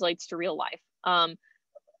translates to real life.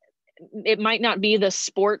 It might not be the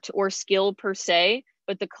sport or skill per se,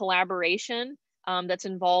 but the collaboration that's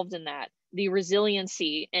involved in that, the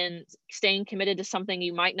resiliency and staying committed to something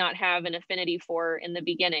you might not have an affinity for in the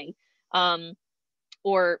beginning.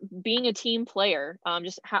 Or being a team player,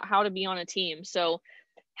 just how to be on a team. So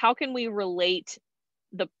how can we relate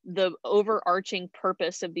the overarching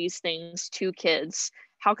purpose of these things to kids?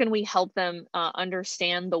 How can we help them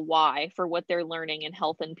understand the why for what they're learning in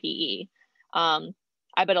health and PE?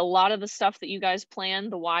 I bet a lot of the stuff that you guys plan,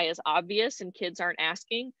 the why is obvious and kids aren't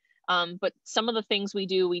asking, but some of the things we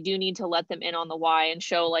do need to let them in on the why and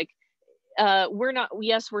show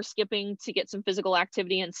we're skipping to get some physical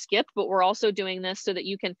activity and skip, but we're also doing this so that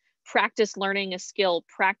you can practice learning a skill,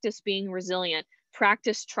 practice being resilient,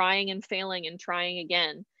 practice trying and failing and trying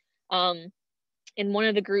again. In one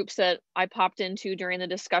of the groups that I popped into during the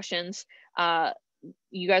discussions,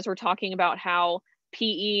 you guys were talking about how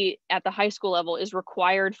PE at the high school level is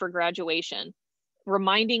required for graduation.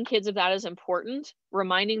 reminding kids of that is important.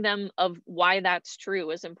 Reminding them of why that's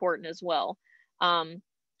true is important as well.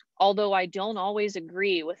 Although I don't always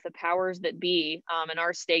agree with the powers that be in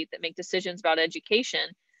our state that make decisions about education,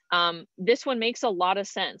 this one makes a lot of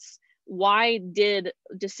sense. Why did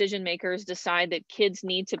decision makers decide that kids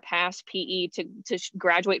need to pass PE to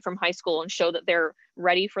graduate from high school and show that they're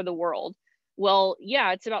ready for the world? Well,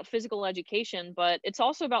 yeah, it's about physical education, but it's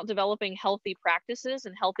also about developing healthy practices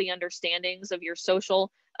and healthy understandings of your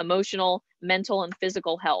social, emotional, mental, and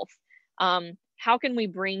physical health. How can we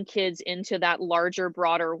bring kids into that larger,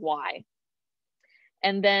 broader why?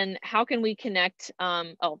 And then how can we connect,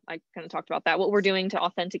 I kind of talked about that, what we're doing to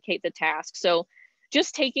authenticate the task. So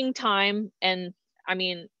just taking time, and I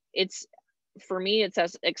mean, for me, it's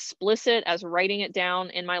as explicit as writing it down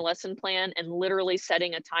in my lesson plan and literally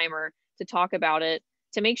setting a timer to talk about it,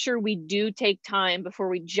 to make sure we do take time before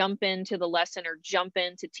we jump into the lesson or jump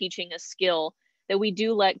into teaching a skill, that we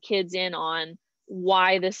do let kids in on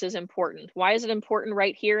why this is important. Why is it important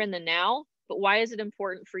right here in the now, but why is it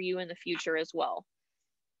important for you in the future as well?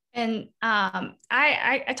 And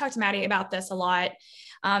I talked to Maddie about this a lot.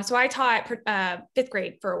 So I taught fifth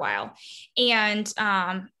grade for a while, and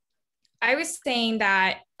I was saying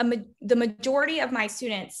that the majority of my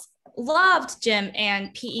students loved gym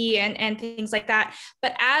and PE and things like that.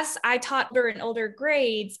 But as I taught her in older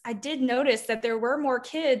grades, I did notice that there were more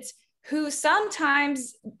kids who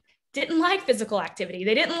sometimes didn't like physical activity.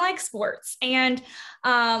 They didn't like sports. And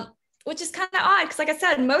which is kind of odd, because like I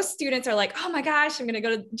said, most students are like, oh my gosh, I'm going to go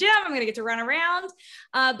to the gym, I'm going to get to run around.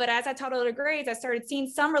 But as I taught older grades, I started seeing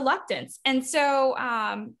some reluctance. And so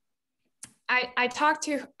I talked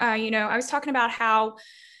to, I was talking about how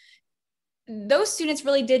those students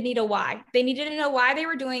really did need a why. They needed to know why they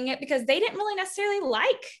were doing it, because they didn't really necessarily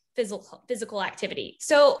like physical activity.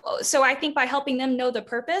 So I think by helping them know the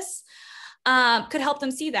purpose, could help them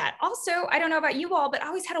see that. Also, I don't know about you all, but I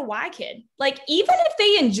always had a why kid. Like, even if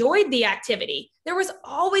they enjoyed the activity, there was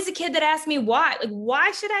always a kid that asked me why, like,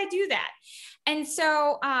 why should I do that? And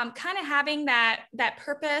so kind of having that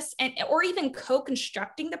purpose, or even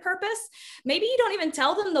co-constructing the purpose. Maybe you don't even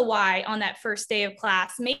tell them the why on that first day of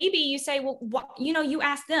class. Maybe you say, well, you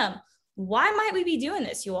ask them, why might we be doing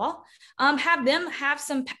this, you all? Have them have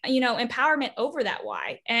some, empowerment over that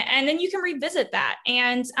why. And then you can revisit that.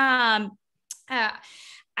 And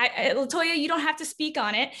Latoya, you don't have to speak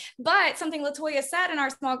on it, but something Latoya said in our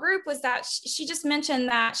small group was that she just mentioned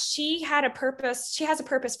that she had a purpose. She has a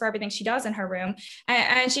purpose for everything she does in her room.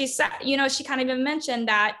 And she said, she kind of even mentioned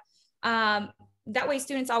that that way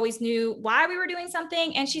students always knew why we were doing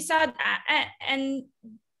something. And she said, and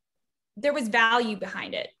there was value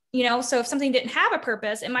behind it. So if something didn't have a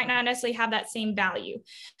purpose, it might not necessarily have that same value.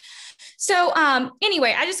 So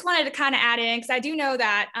anyway, I just wanted to kind of add in, because I do know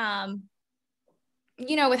that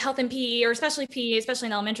with health and PE, or especially PE, especially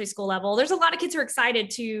in elementary school level, there's a lot of kids who are excited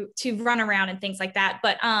to run around and things like that.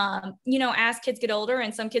 But, as kids get older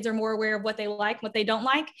and some kids are more aware of what they like, what they don't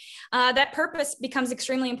like, that purpose becomes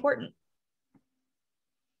extremely important.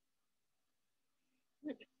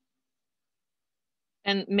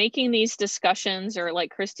 And making these discussions, or like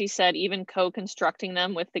Christie said, even co-constructing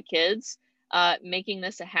them with the kids, making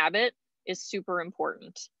this a habit is super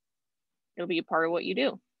important. It'll be a part of what you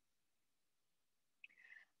do.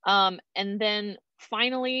 And then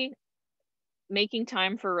finally, making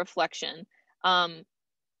time for reflection.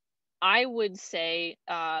 I would say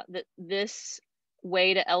that this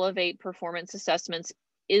way to elevate performance assessments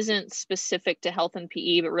isn't specific to health and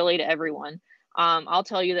PE, but really to everyone. I'll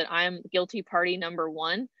tell you that I'm guilty party number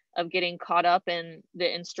one of getting caught up in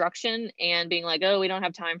the instruction and being like, oh, we don't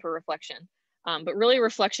have time for reflection. But really,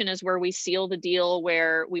 reflection is where we seal the deal,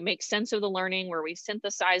 where we make sense of the learning, where we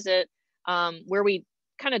synthesize it, where we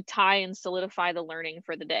kind of tie and solidify the learning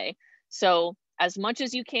for the day. So as much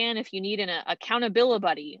as you can, if you need an accountability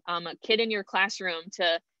buddy, a kid in your classroom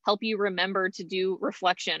to help you remember to do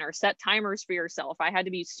reflection or set timers for yourself. I had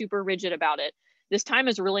to be super rigid about it. This time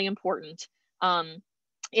is really important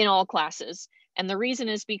in all classes. And the reason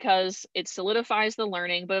is because it solidifies the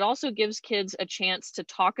learning, but it also gives kids a chance to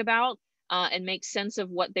talk about and make sense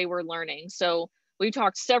of what they were learning. So we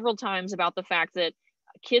talked several times about the fact that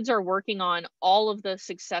kids are working on all of the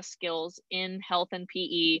success skills in health and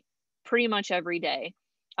PE pretty much every day.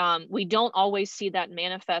 We don't always see that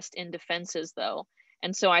manifest in defenses though.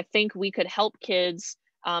 And so I think we could help kids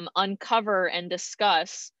uncover and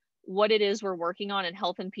discuss what it is we're working on in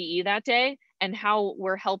health and PE that day, and how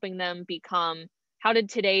we're helping them become, how did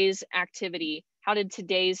today's activity, how did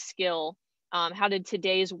today's skill, how did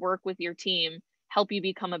today's work with your team help you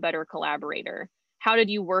become a better collaborator? How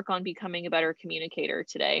did you work on becoming a better communicator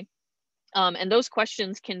today? And those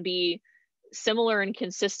questions can be similar and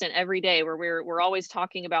consistent every day, where we're always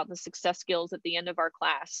talking about the success skills at the end of our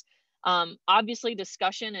class. Obviously,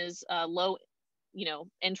 discussion is a low,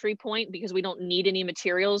 entry point, because we don't need any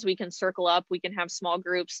materials. We can circle up, we can have small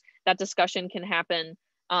groups. That discussion can happen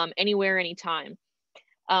anywhere, anytime.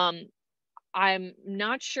 I'm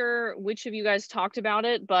not sure which of you guys talked about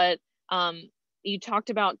it, but you talked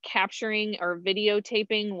about capturing or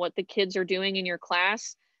videotaping what the kids are doing in your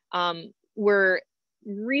class. We're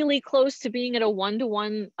really close to being at a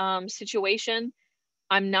one-to-one situation.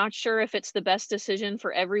 I'm not sure if it's the best decision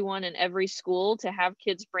for everyone in every school to have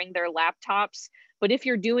kids bring their laptops, but if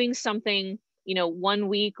you're doing something, 1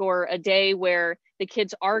 week or a day where the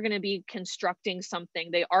kids are going to be constructing something,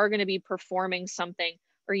 they are going to be performing something,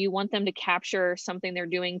 or you want them to capture something they're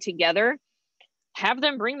doing together, have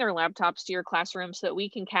them bring their laptops to your classroom so that we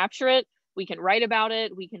can capture it, we can write about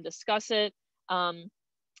it, we can discuss it.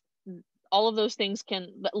 All of those things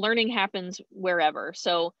learning happens wherever.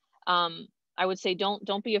 So I would say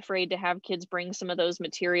don't be afraid to have kids bring some of those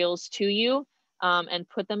materials to you and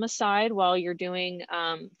put them aside while you're doing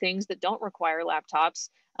things that don't require laptops.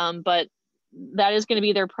 But that is going to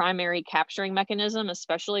be their primary capturing mechanism,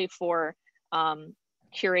 especially for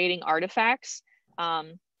curating artifacts.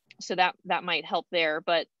 So that might help there.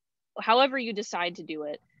 But however you decide to do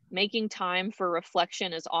it, making time for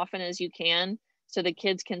reflection as often as you can, so the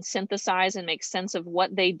kids can synthesize and make sense of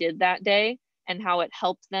what they did that day and how it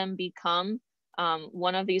helped them become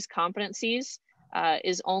one of these competencies,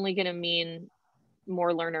 is only going to mean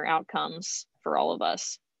more learner outcomes for all of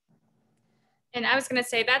us. And I was going to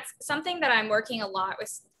say, that's something that I'm working a lot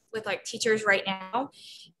with like teachers right now,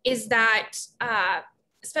 is that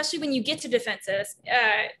especially when you get to defenses,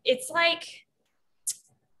 it's like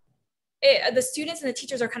the students and the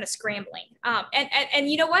teachers are kind of scrambling. And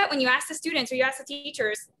you know what, when you ask the students or you ask the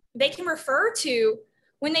teachers, they can refer to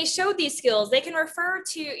when they showed these skills, they can refer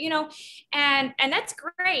to, and that's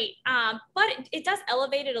great. But it does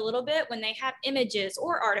elevate it a little bit when they have images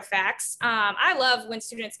or artifacts. I love when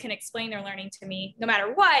students can explain their learning to me no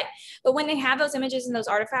matter what, but when they have those images and those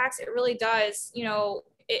artifacts, it really does,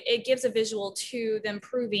 it gives a visual to them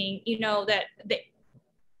proving, that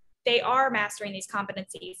they are mastering these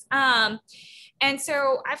competencies. And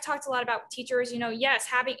so I've talked a lot about teachers, yes,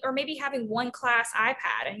 having one class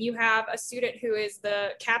iPad, and you have a student who is the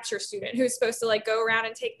capture student who's supposed to like go around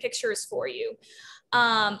and take pictures for you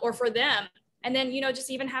or for them. And then, just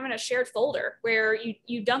even having a shared folder where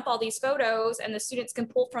you dump all these photos and the students can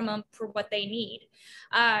pull from them for what they need.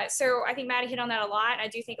 So I think Maddie hit on that a lot. I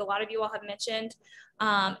do think a lot of you all have mentioned,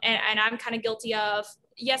 and I'm kind of guilty of,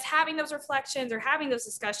 yes, having those reflections or having those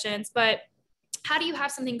discussions, but how do you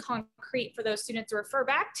have something concrete for those students to refer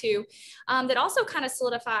back to that also kind of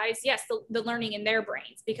solidifies, yes, the learning in their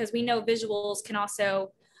brains, because we know visuals can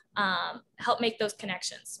also help make those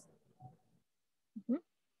connections. Mm-hmm.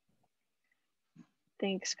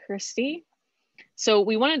 Thanks, Christy. So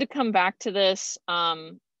we wanted to come back to this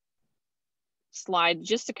slide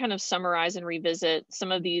just to kind of summarize and revisit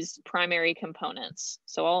some of these primary components.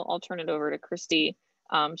 So I'll turn it over to Christy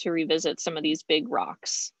to revisit some of these big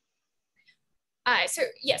rocks.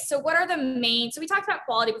 So what are the main, so we talked about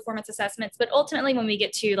quality performance assessments, but ultimately when we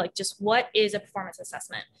get to like just what is a performance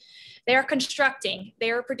assessment, they are constructing, they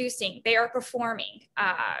are producing, they are performing.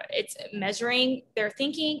 It's measuring their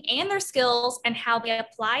thinking and their skills and how they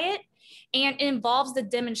apply it. And it involves the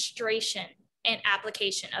demonstration and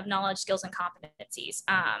application of knowledge, skills, and competencies.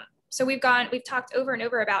 So we've talked over and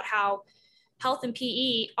over about how health and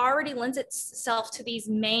PE already lends itself to these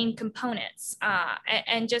main components,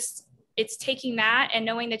 and just it's taking that and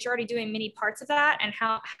knowing that you're already doing many parts of that, and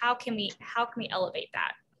how can we elevate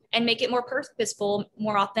that and make it more purposeful,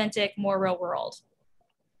 more authentic, more real world.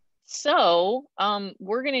 So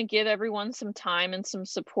we're going to give everyone some time and some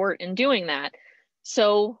support in doing that.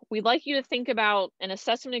 So we'd like you to think about an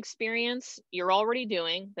assessment experience you're already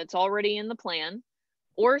doing that's already in the plan,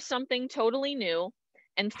 or something totally new,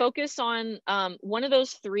 and focus on one of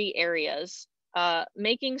those three areas: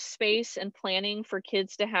 making space and planning for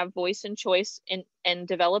kids to have voice and choice and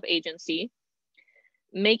develop agency,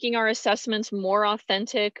 making our assessments more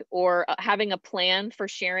authentic, or having a plan for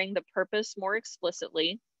sharing the purpose more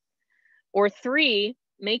explicitly, or 3,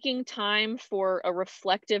 making time for a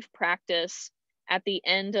reflective practice at the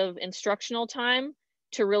end of instructional time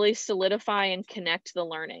to really solidify and connect the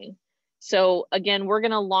learning. So again, we're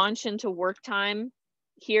going to launch into work time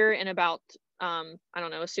here in about, I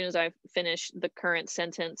don't know, as soon as I finish the current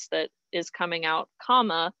sentence that is coming out,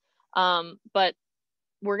 comma, but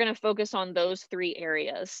we're going to focus on those 3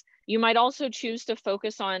 areas. You might also choose to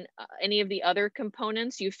focus on any of the other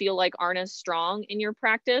components you feel like aren't as strong in your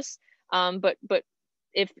practice. But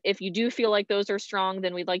if you do feel like those are strong,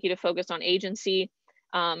 then we'd like you to focus on agency,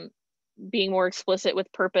 being more explicit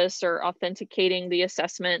with purpose or authenticating the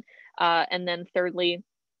assessment. And then thirdly,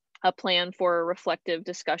 a plan for a reflective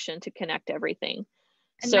discussion to connect everything.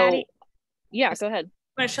 And so Maddie, yeah, go ahead.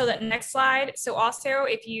 I'm going to show that next slide. So also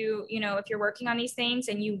if if you're working on these things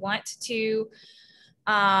and you want to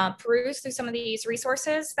peruse through some of these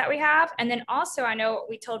resources that we have. And then also, I know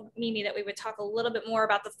we told Mimi that we would talk a little bit more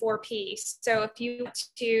about the 4 Ps. So if you want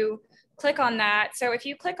to click on that, so if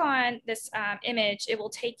you click on this image, it will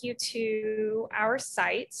take you to our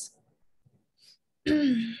site.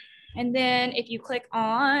 And then if you click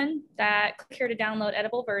on that, click here to download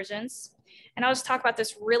editable versions. And I'll just talk about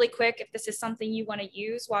this really quick if this is something you want to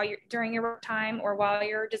use while you're during your work time or while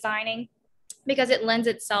you're designing, because it lends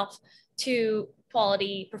itself to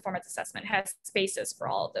quality performance assessment, has spaces for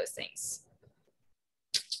all of those things.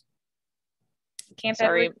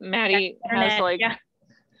 Sorry, Maddie has like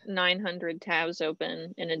 900 tabs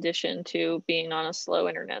open in addition to being on a slow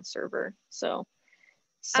internet server. So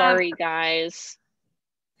sorry, guys.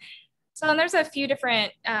 So and there's a few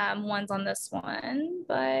different ones on this one,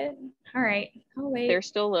 but all right, I'll wait. They're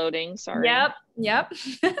still loading, sorry. Yep.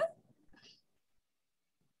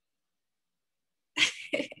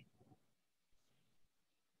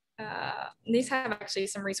 These have actually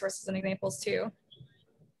some resources and examples too.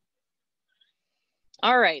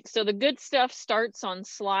 All right, so the good stuff starts on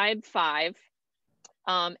slide 5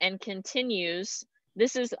 and continues.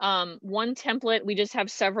 This is one template we just have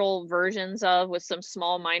several versions of with some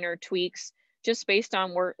small minor tweaks, just based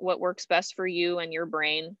on what works best for you and your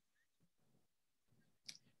brain.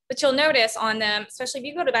 But you'll notice on them, especially if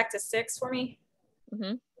you go back to 6 for me,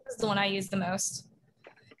 mm-hmm. This is the one I use the most.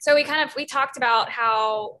 So we talked about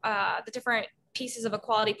how the different pieces of a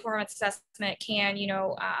quality performance assessment can,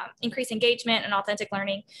 increase engagement and authentic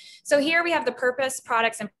learning. So here we have the purpose,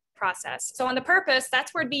 products, and process. So on the purpose,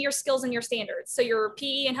 that's where it'd be your skills and your standards. So your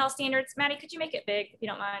PE and health standards. Maddie, could you make it big if you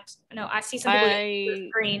don't mind? No, I see some people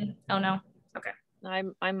green. Oh no. Okay.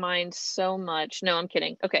 I mind so much. No, I'm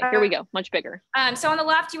kidding. Okay, here we go. Much bigger. So on the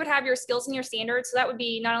left, you would have your skills and your standards. So that would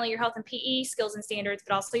be not only your health and PE skills and standards,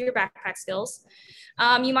 but also your backpack skills.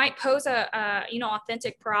 You might pose a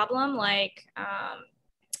authentic problem like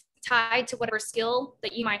tied to whatever skill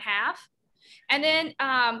that you might have. And then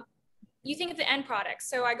you think of the end product.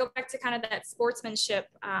 So I go back to kind of that sportsmanship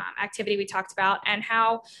activity we talked about and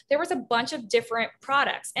how there was a bunch of different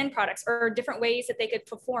end products or different ways that they could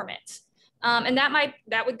perform it. And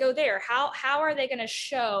that would go there. How are they going to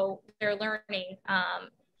show their learning,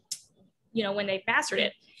 when they've mastered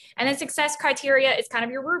it? And then success criteria is kind of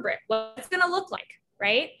your rubric. What it's going to look like,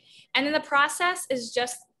 right? And then the process is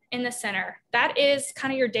just in the center. That is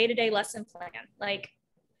kind of your day-to-day lesson plan. Like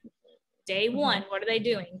day 1, what are they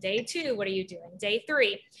doing? Day 2, what are you doing? Day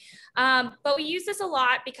 3. But we use this a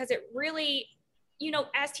lot because it really,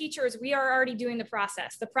 as teachers, we are already doing the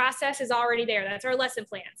process. The process is already there. That's our lesson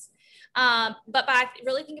plans. But by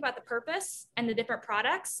really think about the purpose and the different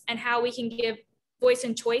products and how we can give voice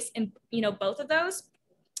and choice in, both of those,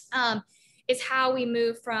 is how we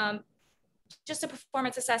move from just a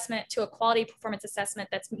performance assessment to a quality performance assessment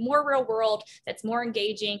that's more real world, that's more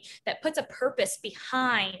engaging, that puts a purpose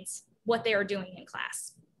behind what they are doing in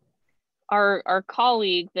class. Our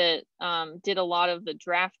colleague that did a lot of the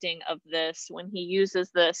drafting of this, when he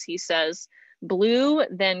uses this, he says, blue,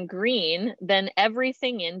 then green, then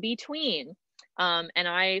everything in between. And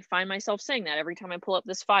I find myself saying that every time I pull up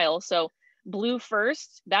this file. So blue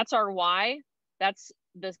first, that's our why. That's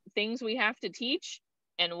the things we have to teach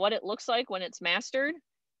and what it looks like when it's mastered.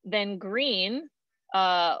 Then green,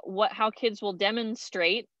 how kids will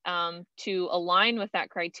demonstrate to align with that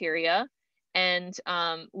criteria, and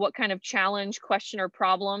what kind of challenge, question, or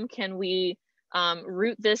problem can we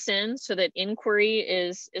root this in so that inquiry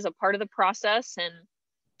is a part of the process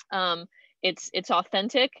and it's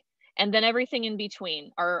authentic. And then everything in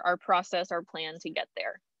between, our process, our plan to get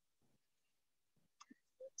there.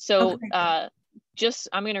 So okay.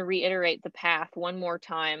 I'm going to reiterate the path one more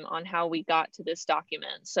time on how we got to this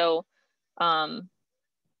document. So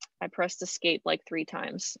I pressed escape like 3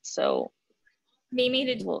 times. So Mimi,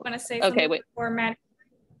 did you want to say something before Maddie?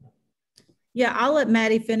 Yeah, I'll let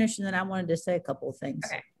Maddie finish, and then I wanted to say a couple of things.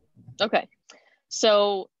 Okay.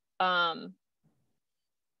 So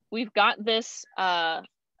we've got this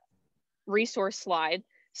resource slide.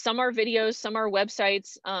 Some are videos, some are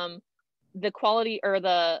websites. The quality or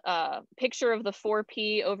the picture of the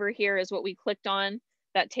 4P over here is what we clicked on.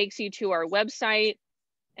 That takes you to our website.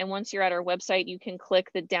 And once you're at our website, you can click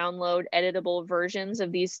the download editable versions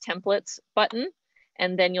of these templates button,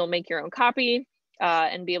 and then you'll make your own copy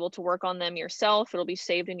and be able to work on them yourself. It'll be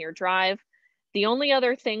saved in your drive. The only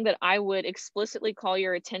other thing that I would explicitly call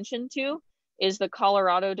your attention to is the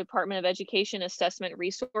Colorado Department of Education Assessment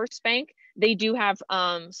Resource Bank. They do have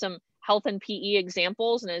some health and PE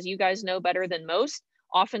examples, and as you guys know better than most,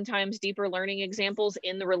 oftentimes deeper learning examples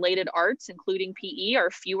in the related arts, including PE, are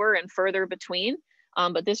fewer and further between.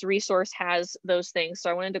 But this resource has those things. So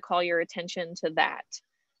I wanted to call your attention to that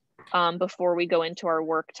before we go into our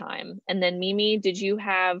work time. And then Mimi, did you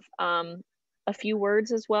have a few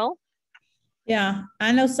words as well? Yeah,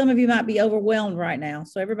 I know some of you might be overwhelmed right now.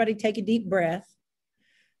 So everybody take a deep breath.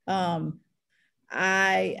 I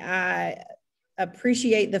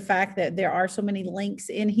appreciate the fact that there are so many links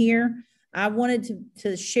in here. I wanted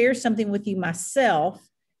to share something with you myself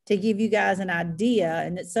to give you guys an idea.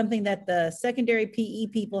 And it's something that the secondary PE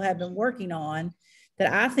people have been working on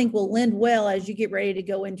that I think will lend well as you get ready to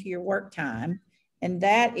go into your work time. And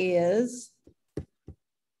that is,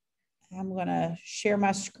 I'm going to share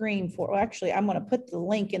my screen for, well, actually, I'm going to put the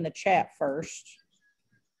link in the chat first.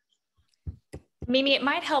 Mimi, it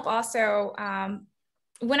might help also,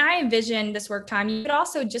 when I envision this work time, you could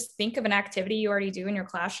also just think of an activity you already do in your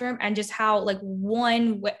classroom and just how like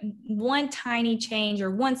one tiny change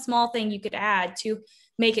or one small thing you could add to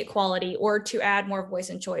make it quality or to add more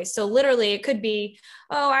voice and choice. So literally it could be,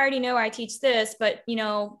 oh, I already know I teach this, but you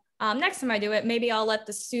know, next time I do it, maybe I'll let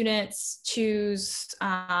the students choose,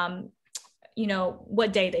 you know,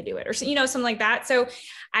 what day they do it or, you know, something like that. So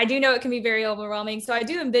I do know it can be very overwhelming. So I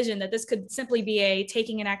do envision that this could simply be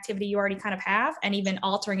taking an activity you already kind of have and even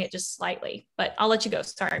altering it just slightly, but I'll let you go.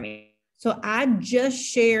 Sorry, Amy. So I just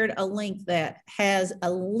shared a link that has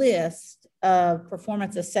a list of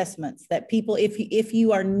performance assessments that people, if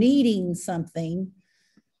you are needing something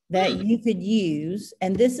that you could use,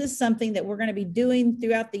 and this is something that we're going to be doing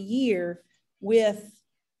throughout the year with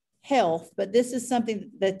health, but this is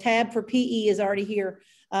something, the tab for PE is already here.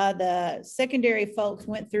 The secondary folks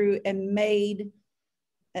went through and made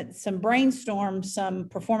some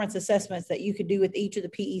performance assessments that you could do with each of the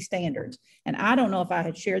PE standards. And I don't know if I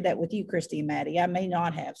had shared that with you, Christie and Maddie. I may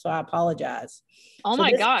not have, so I apologize. Oh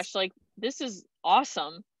my gosh, like this is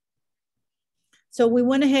awesome. So we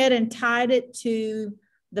went ahead and tied it to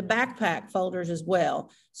the backpack folders as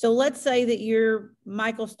well. So let's say that you're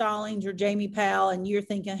Michael Stallings or Jamie Powell and you're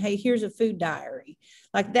thinking, hey, here's a food diary.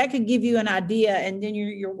 Like that could give you an idea, and then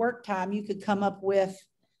your work time, you could come up with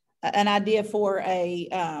an idea for a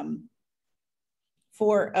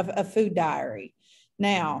food diary.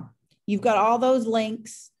 Now, you've got all those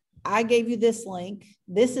links. I gave you this link.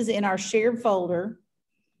 This is in our shared folder.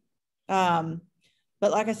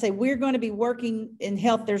 But like I say, we're going to be working in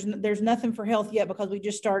health. There's nothing for health yet because we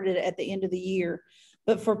just started at the end of the year.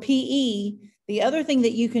 But for PE, the other thing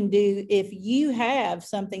that you can do, if you have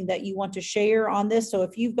something that you want to share on this, so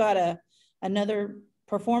if you've got another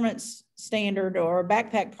performance standard or a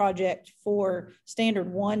backpack project for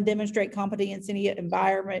standard 1, demonstrate competency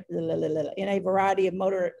environment in a variety of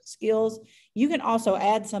motor skills, you can also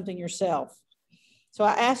add something yourself. So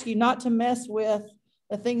I ask you not to mess with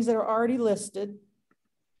the things that are already listed.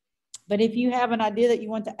 But if you have an idea that you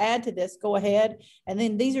want to add to this, go ahead. And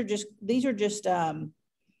then these are just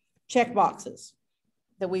check boxes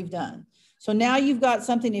that we've done. So now you've got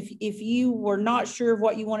something, if you were not sure of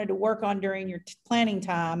what you wanted to work on during your planning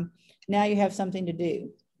time, now you have something to do.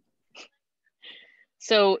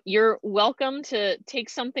 So you're welcome to take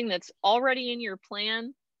something that's already in your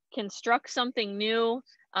plan, construct something new,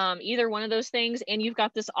 either one of those things, and you've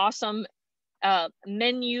got this awesome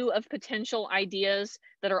menu of potential ideas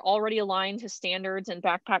that are already aligned to standards and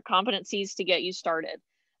backpack competencies to get you started.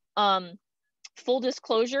 Full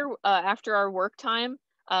disclosure, after our work time,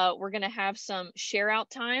 we're going to have some share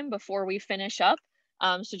out time before we finish up.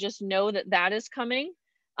 So just know that is coming.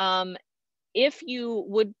 If you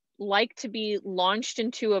would like to be launched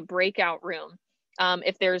into a breakout room,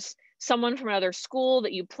 if there's someone from another school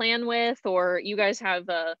that you plan with, or you guys have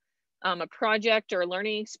a project or a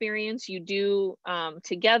learning experience you do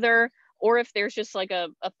together, or if there's just like a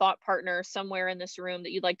thought partner somewhere in this room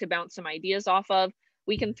that you'd like to bounce some ideas off of,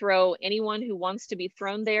 we can throw anyone who wants to be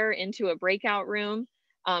thrown there into a breakout room.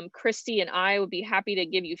 Christie and I would be happy to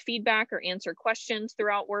give you feedback or answer questions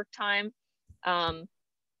throughout work time.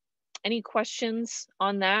 Any questions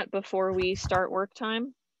on that before we start work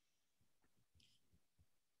time?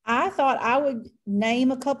 I thought I would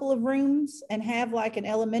name a couple of rooms and have like an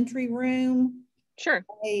elementary room. Sure.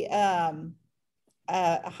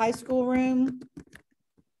 A high school room,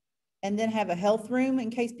 and then have a health room in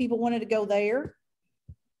case people wanted to go there.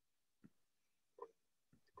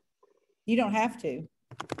 You don't have to.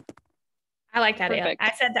 I like that. Perfect.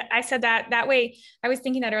 I said that way. I was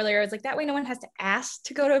thinking that earlier. I was like, that way no one has to ask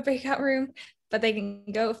to go to a breakout room, but they can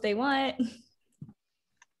go if they want.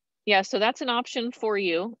 Yeah, so that's an option for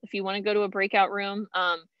you if you want to go to a breakout room.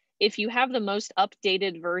 If you have the most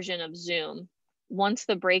updated version of Zoom, once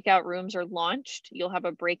the breakout rooms are launched, you'll have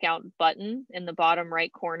a breakout button in the bottom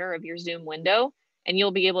right corner of your Zoom window, and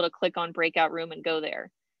you'll be able to click on breakout room and go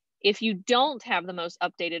there. If you don't have the most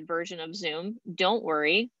updated version of Zoom, don't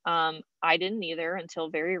worry. I didn't either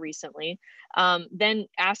until very recently. Then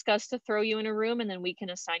ask us to throw you in a room, and then we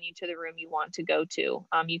can assign you to the room you want to go to.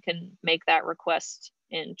 You can make that request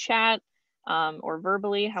in chat or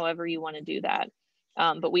verbally, however you want to do that.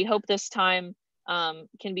 But we hope this time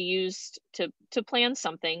can be used to plan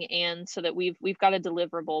something, and so that we've got a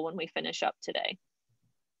deliverable when we finish up today.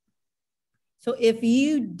 So if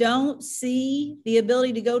you don't see the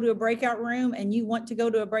ability to go to a breakout room and you want to go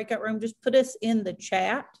to a breakout room, just put us in the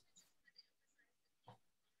chat.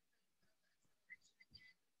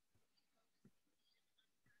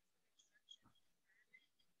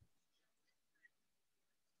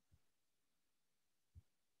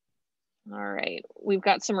 All right, we've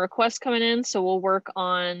got some requests coming in, so we'll work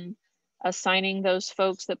on assigning those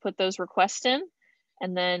folks that put those requests in,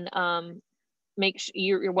 and then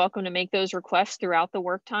you're welcome to make those requests throughout the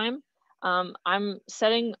work time.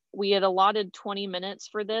 We had allotted 20 minutes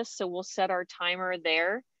for this, so we'll set our timer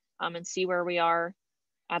there and see where we are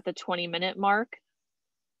at the 20-minute mark.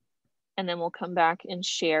 And then we'll come back and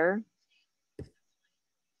share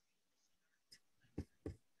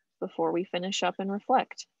before we finish up and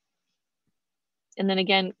reflect. And then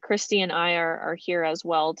again, Christie and I are here as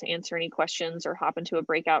well to answer any questions or hop into a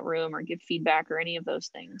breakout room or give feedback or any of those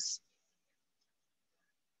things.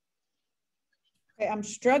 Okay, I'm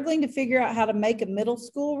struggling to figure out how to make a middle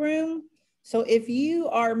school room. So if you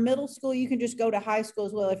are middle school, you can just go to high school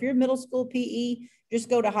as well. If you're middle school PE, just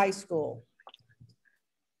go to high school.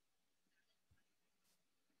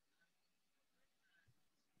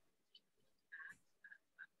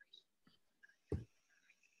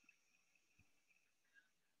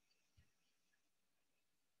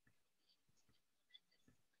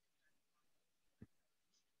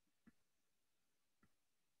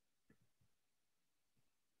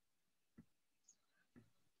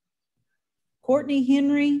 Courtney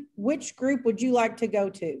Henry, which group would you like to go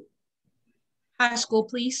to? High school,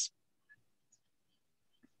 please.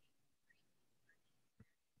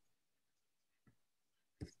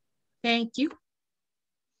 Thank you.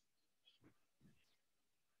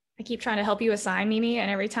 I keep trying to help you assign Mimi, and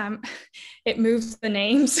every time it moves the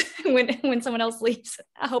names when someone else leaves.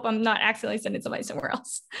 I hope I'm not accidentally sending somebody somewhere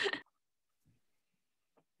else.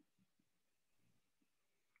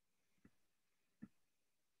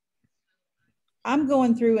 I'm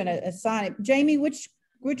going through and assigning. Jamie, which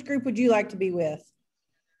group would you like to be with?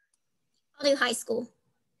 I'll do high school.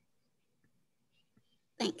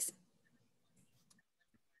 Thanks.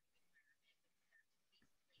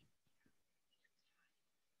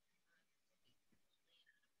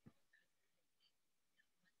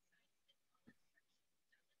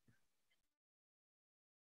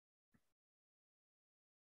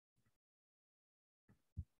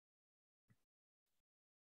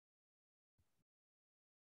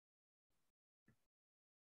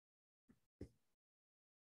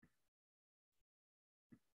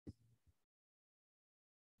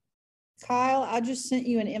 Kyle, I just sent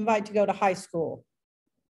you an invite to go to high school.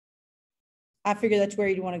 I figure that's where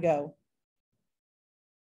you want to go.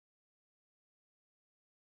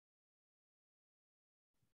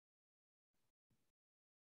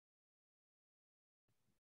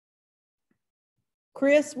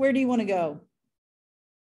 Chris, where do you want to go?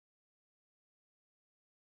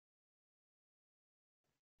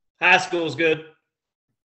 High school's good.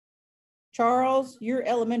 Charles, you're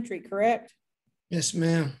elementary, correct? Yes,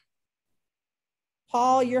 ma'am.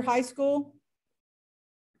 Paul, you're high school?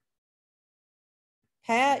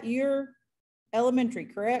 Pat, you're elementary,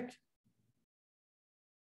 correct?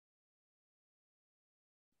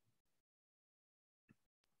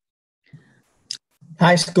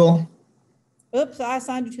 High school. Oops, I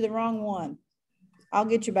assigned you to the wrong one. I'll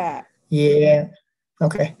get you back. Yeah.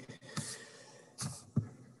 Okay.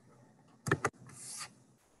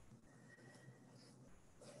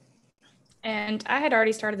 And I had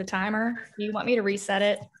already started the timer. Do you want me to reset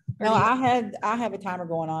it? No, I have a timer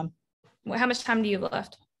going on. How much time do you have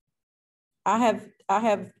left? I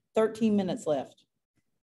have 13 minutes left.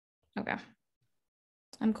 Okay.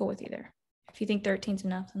 I'm cool with either. If you think 13's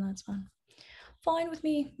enough, then that's fine. Fine with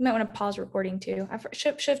me. You might want to pause recording too. I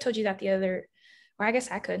should have told you that the other, or I guess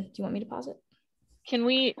I could. Do you want me to pause it? Can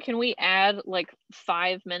we add like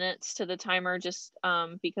 5 minutes to the timer just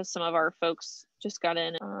because some of our folks just got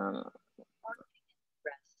in?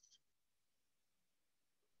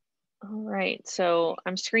 All right, so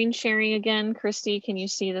I'm screen sharing again. Christy, can you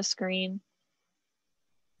see the screen?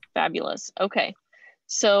 Fabulous. Okay,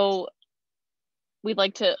 so we'd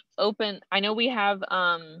like to open, I know we have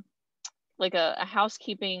like a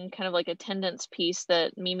housekeeping kind of like attendance piece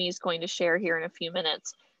that Mimi is going to share here in a few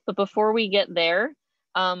minutes. But before we get there,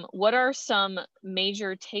 what are some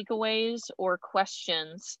major takeaways or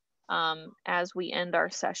questions as we end our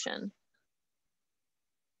session?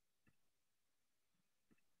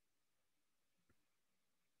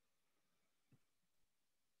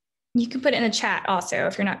 You can put it in the chat also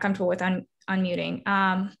if you're not comfortable with unmuting.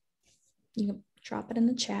 You can drop it in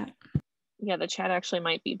the chat. Yeah, the chat actually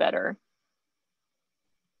might be better.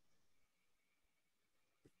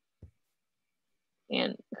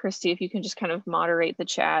 And Christy, if you can just kind of moderate the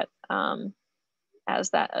chat as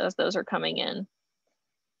those are coming in.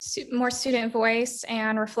 More student voice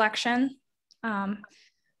and reflection,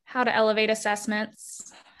 how to elevate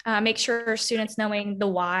assessments, make sure students knowing the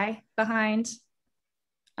why behind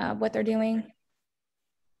what they're doing.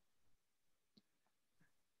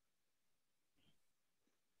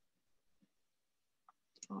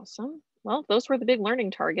 Awesome. Well, those were the big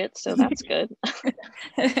learning targets, so that's good.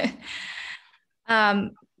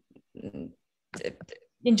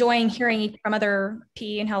 Enjoying hearing from other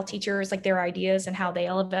PE and health teachers, like their ideas and how they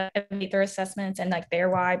elevate their assessments and like their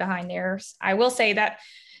why behind theirs. I will say that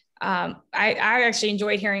I actually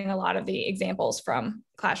enjoyed hearing a lot of the examples from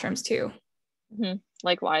classrooms too. Mm-hmm.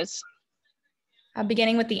 Likewise.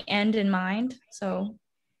 Beginning with the end in mind. So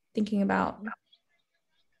thinking about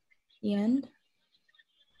the end.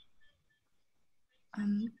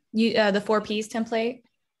 The 4 Ps template.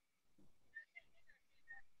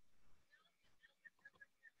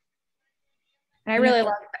 And I really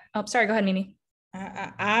love that. Oh, sorry, go ahead, Mimi.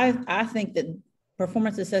 I think that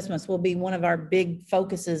performance assessments will be one of our big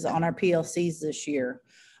focuses on our PLCs this year,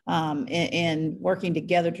 and working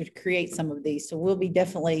together to create some of these. So we'll be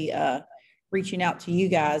definitely reaching out to you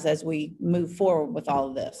guys as we move forward with all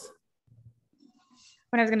of this.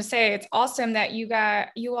 What I was going to say, it's awesome that you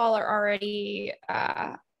all are already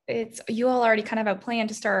you all already kind of have a plan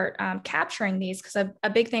to start capturing these, because a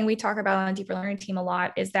big thing we talk about on the Deeper Learning team a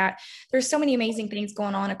lot is that there's so many amazing things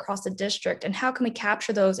going on across the district, and how can we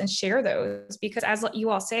capture those and share those? Because as you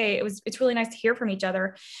all say, it's really nice to hear from each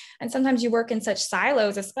other. And sometimes you work in such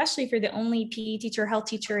silos, especially if you're the only PE teacher, health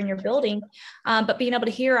teacher in your building, but being able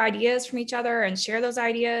to hear ideas from each other and share those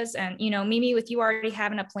ideas. And, you know, Mimi, with you already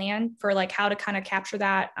having a plan for like how to kind of capture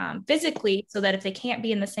that physically, so that if they can't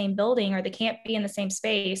be in the same building or they can't be in the same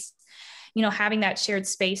space, you know, having that shared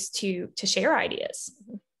space to share ideas.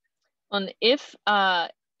 And if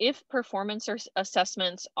performance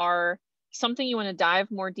assessments are something you want to dive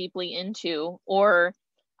more deeply into, or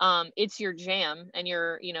it's your jam and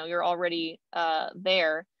you're already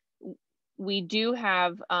there, we do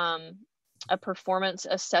have a performance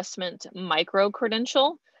assessment micro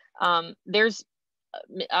credential. There's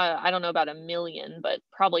I don't know about 1 million, but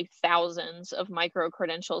probably thousands of micro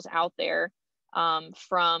credentials out there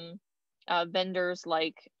from vendors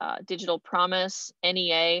like Digital Promise.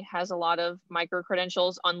 NEA has a lot of micro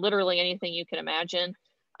credentials on literally anything you can imagine.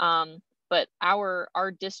 But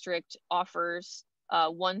our district offers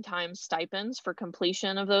one-time stipends for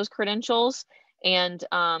completion of those credentials. And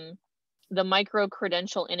the micro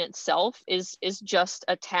credential in itself is just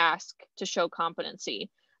a task to show competency.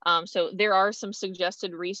 So there are some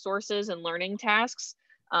suggested resources and learning tasks,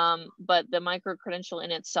 but the micro credential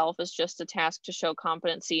in itself is just a task to show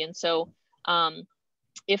competency. And so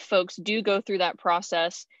if folks do go through that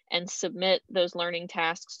process and submit those learning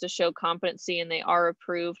tasks to show competency and they are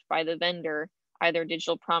approved by the vendor, either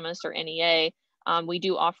Digital Promise or NEA, we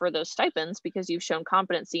do offer those stipends because you've shown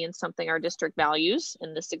competency in something our district values.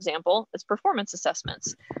 In this example, it's performance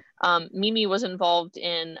assessments. Mimi was involved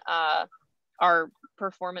in our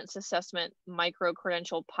performance assessment micro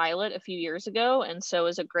credential pilot a few years ago, and so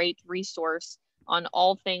is a great resource on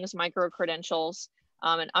all things micro credentials.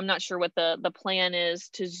 And I'm not sure what the plan is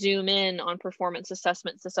to zoom in on performance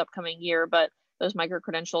assessments this upcoming year, but those micro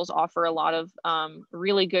credentials offer a lot of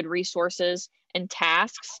really good resources and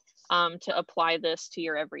tasks to apply this to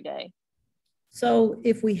your everyday. So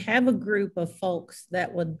if we have a group of folks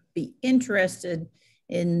that would be interested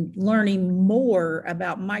in learning more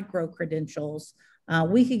about micro credentials,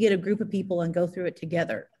 we could get a group of people and go through it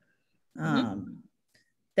together.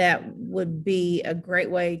 That would be a great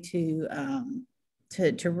way to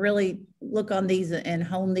to really look on these and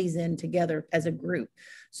hone these in together as a group.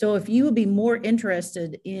 So if you would be more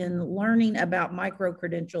interested in learning about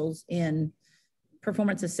micro-credentials in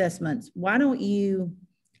performance assessments, why don't you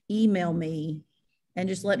email me and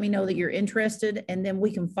just let me know that you're interested, and then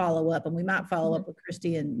we can follow up, and we might follow up with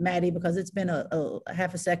Christie and Maddie, because it's been a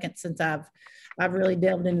half a second since I've really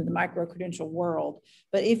delved into the micro-credential world.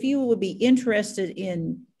 But if you would be interested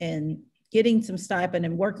in getting some stipend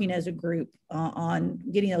and working as a group on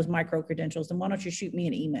getting those micro-credentials, then why don't you shoot me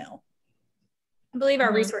an email? I believe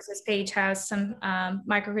our resources page has some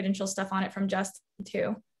micro-credential stuff on it from Justin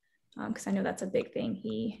too, because I know that's a big thing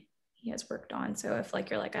he has worked on. So if like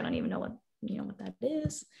you're like, I don't even know what that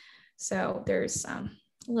is, so there's a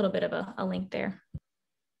little bit of a link there.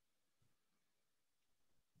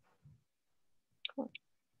 Cool.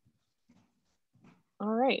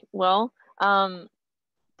 All right, well,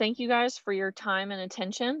 thank you guys for your time and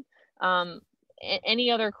attention. Any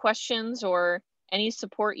other questions or any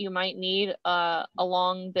support you might need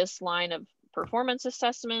along this line of performance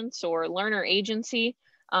assessments or learner agency,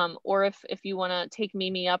 or if you want to take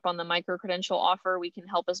Mimi up on the micro-credential offer, we can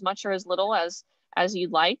help as much or as little as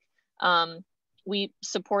you'd like. We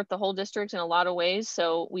support the whole district in a lot of ways,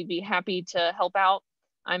 so we'd be happy to help out.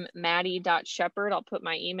 I'm Maddie.Shepard. I'll put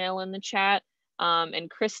my email in the chat. And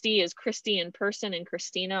Christie is Christie in person and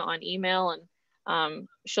Christina on email, and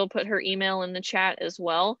she'll put her email in the chat as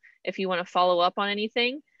well if you want to follow up on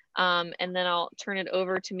anything. And then I'll turn it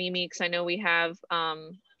over to Mimi, because I know we have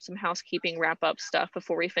some housekeeping wrap-up stuff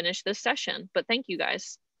before we finish this session. But thank you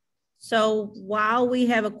guys. So while we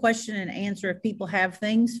have a question and answer, if people have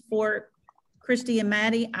things for Christie and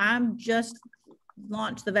Maddie, I'm just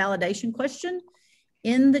launched the validation question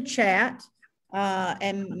in the chat.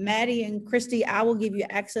 And Maddie and Christie, I will give you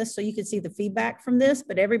access so you can see the feedback from this,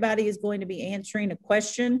 but everybody is going to be answering a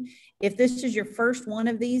question. If this is your first one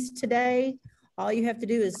of these today, all you have to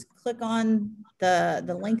do is click on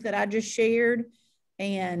the link that I just shared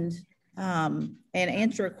and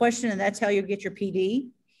answer a question, and that's how you'll get your PD.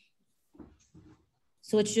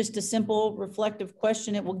 So it's just a simple reflective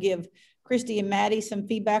question. It will give Christie and Maddie some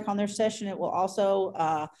feedback on their session. It will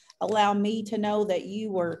also allow me to know that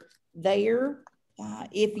you were there.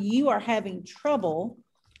 If you are having trouble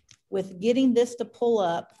with getting this to pull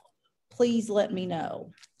up, please let me know.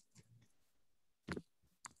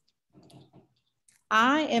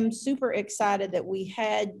 I am super excited that we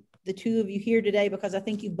had the two of you here today, because I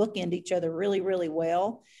think you bookend each other really, really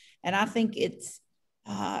well. And I think it's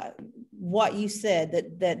what you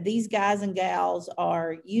said, that these guys and gals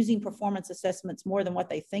are using performance assessments more than what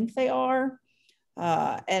they think they are.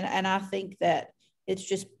 And I think that it's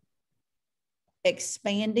just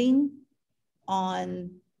expanding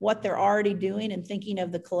on what they're already doing and thinking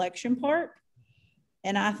of the collection part.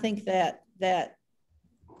 And I think that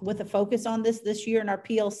with a focus on this year in our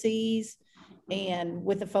PLCs, and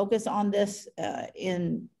with a focus on this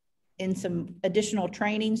in some additional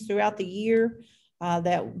trainings throughout the year,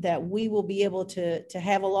 that we will be able to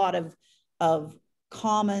have a lot of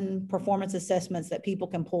common performance assessments that people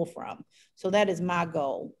can pull from. So that is my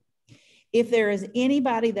goal. If there is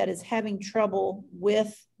anybody that is having trouble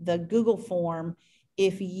with the Google form,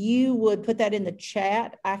 if you would put that in the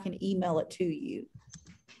chat, I can email it to you.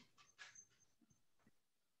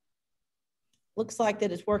 Looks like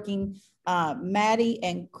that it's working. Maddie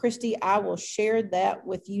and Christie, I will share that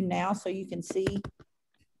with you now so you can see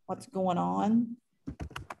what's going on.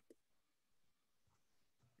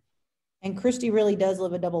 And Christie really does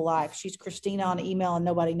live a double life. She's Christina on email and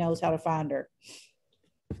nobody knows how to find her.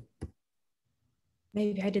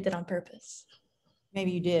 Maybe I did that on purpose.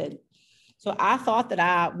 Maybe you did. So I thought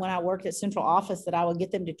that when I worked at central office, that I would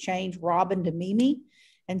get them to change Robin to Mimi.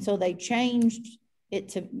 And so they changed it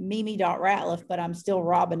to Mimi.Ratliff, but I'm still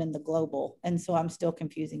Robin in the global. And so I'm still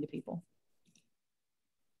confusing to people.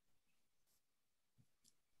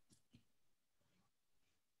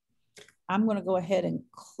 I'm going to go ahead and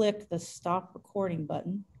click the stop recording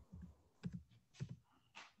button.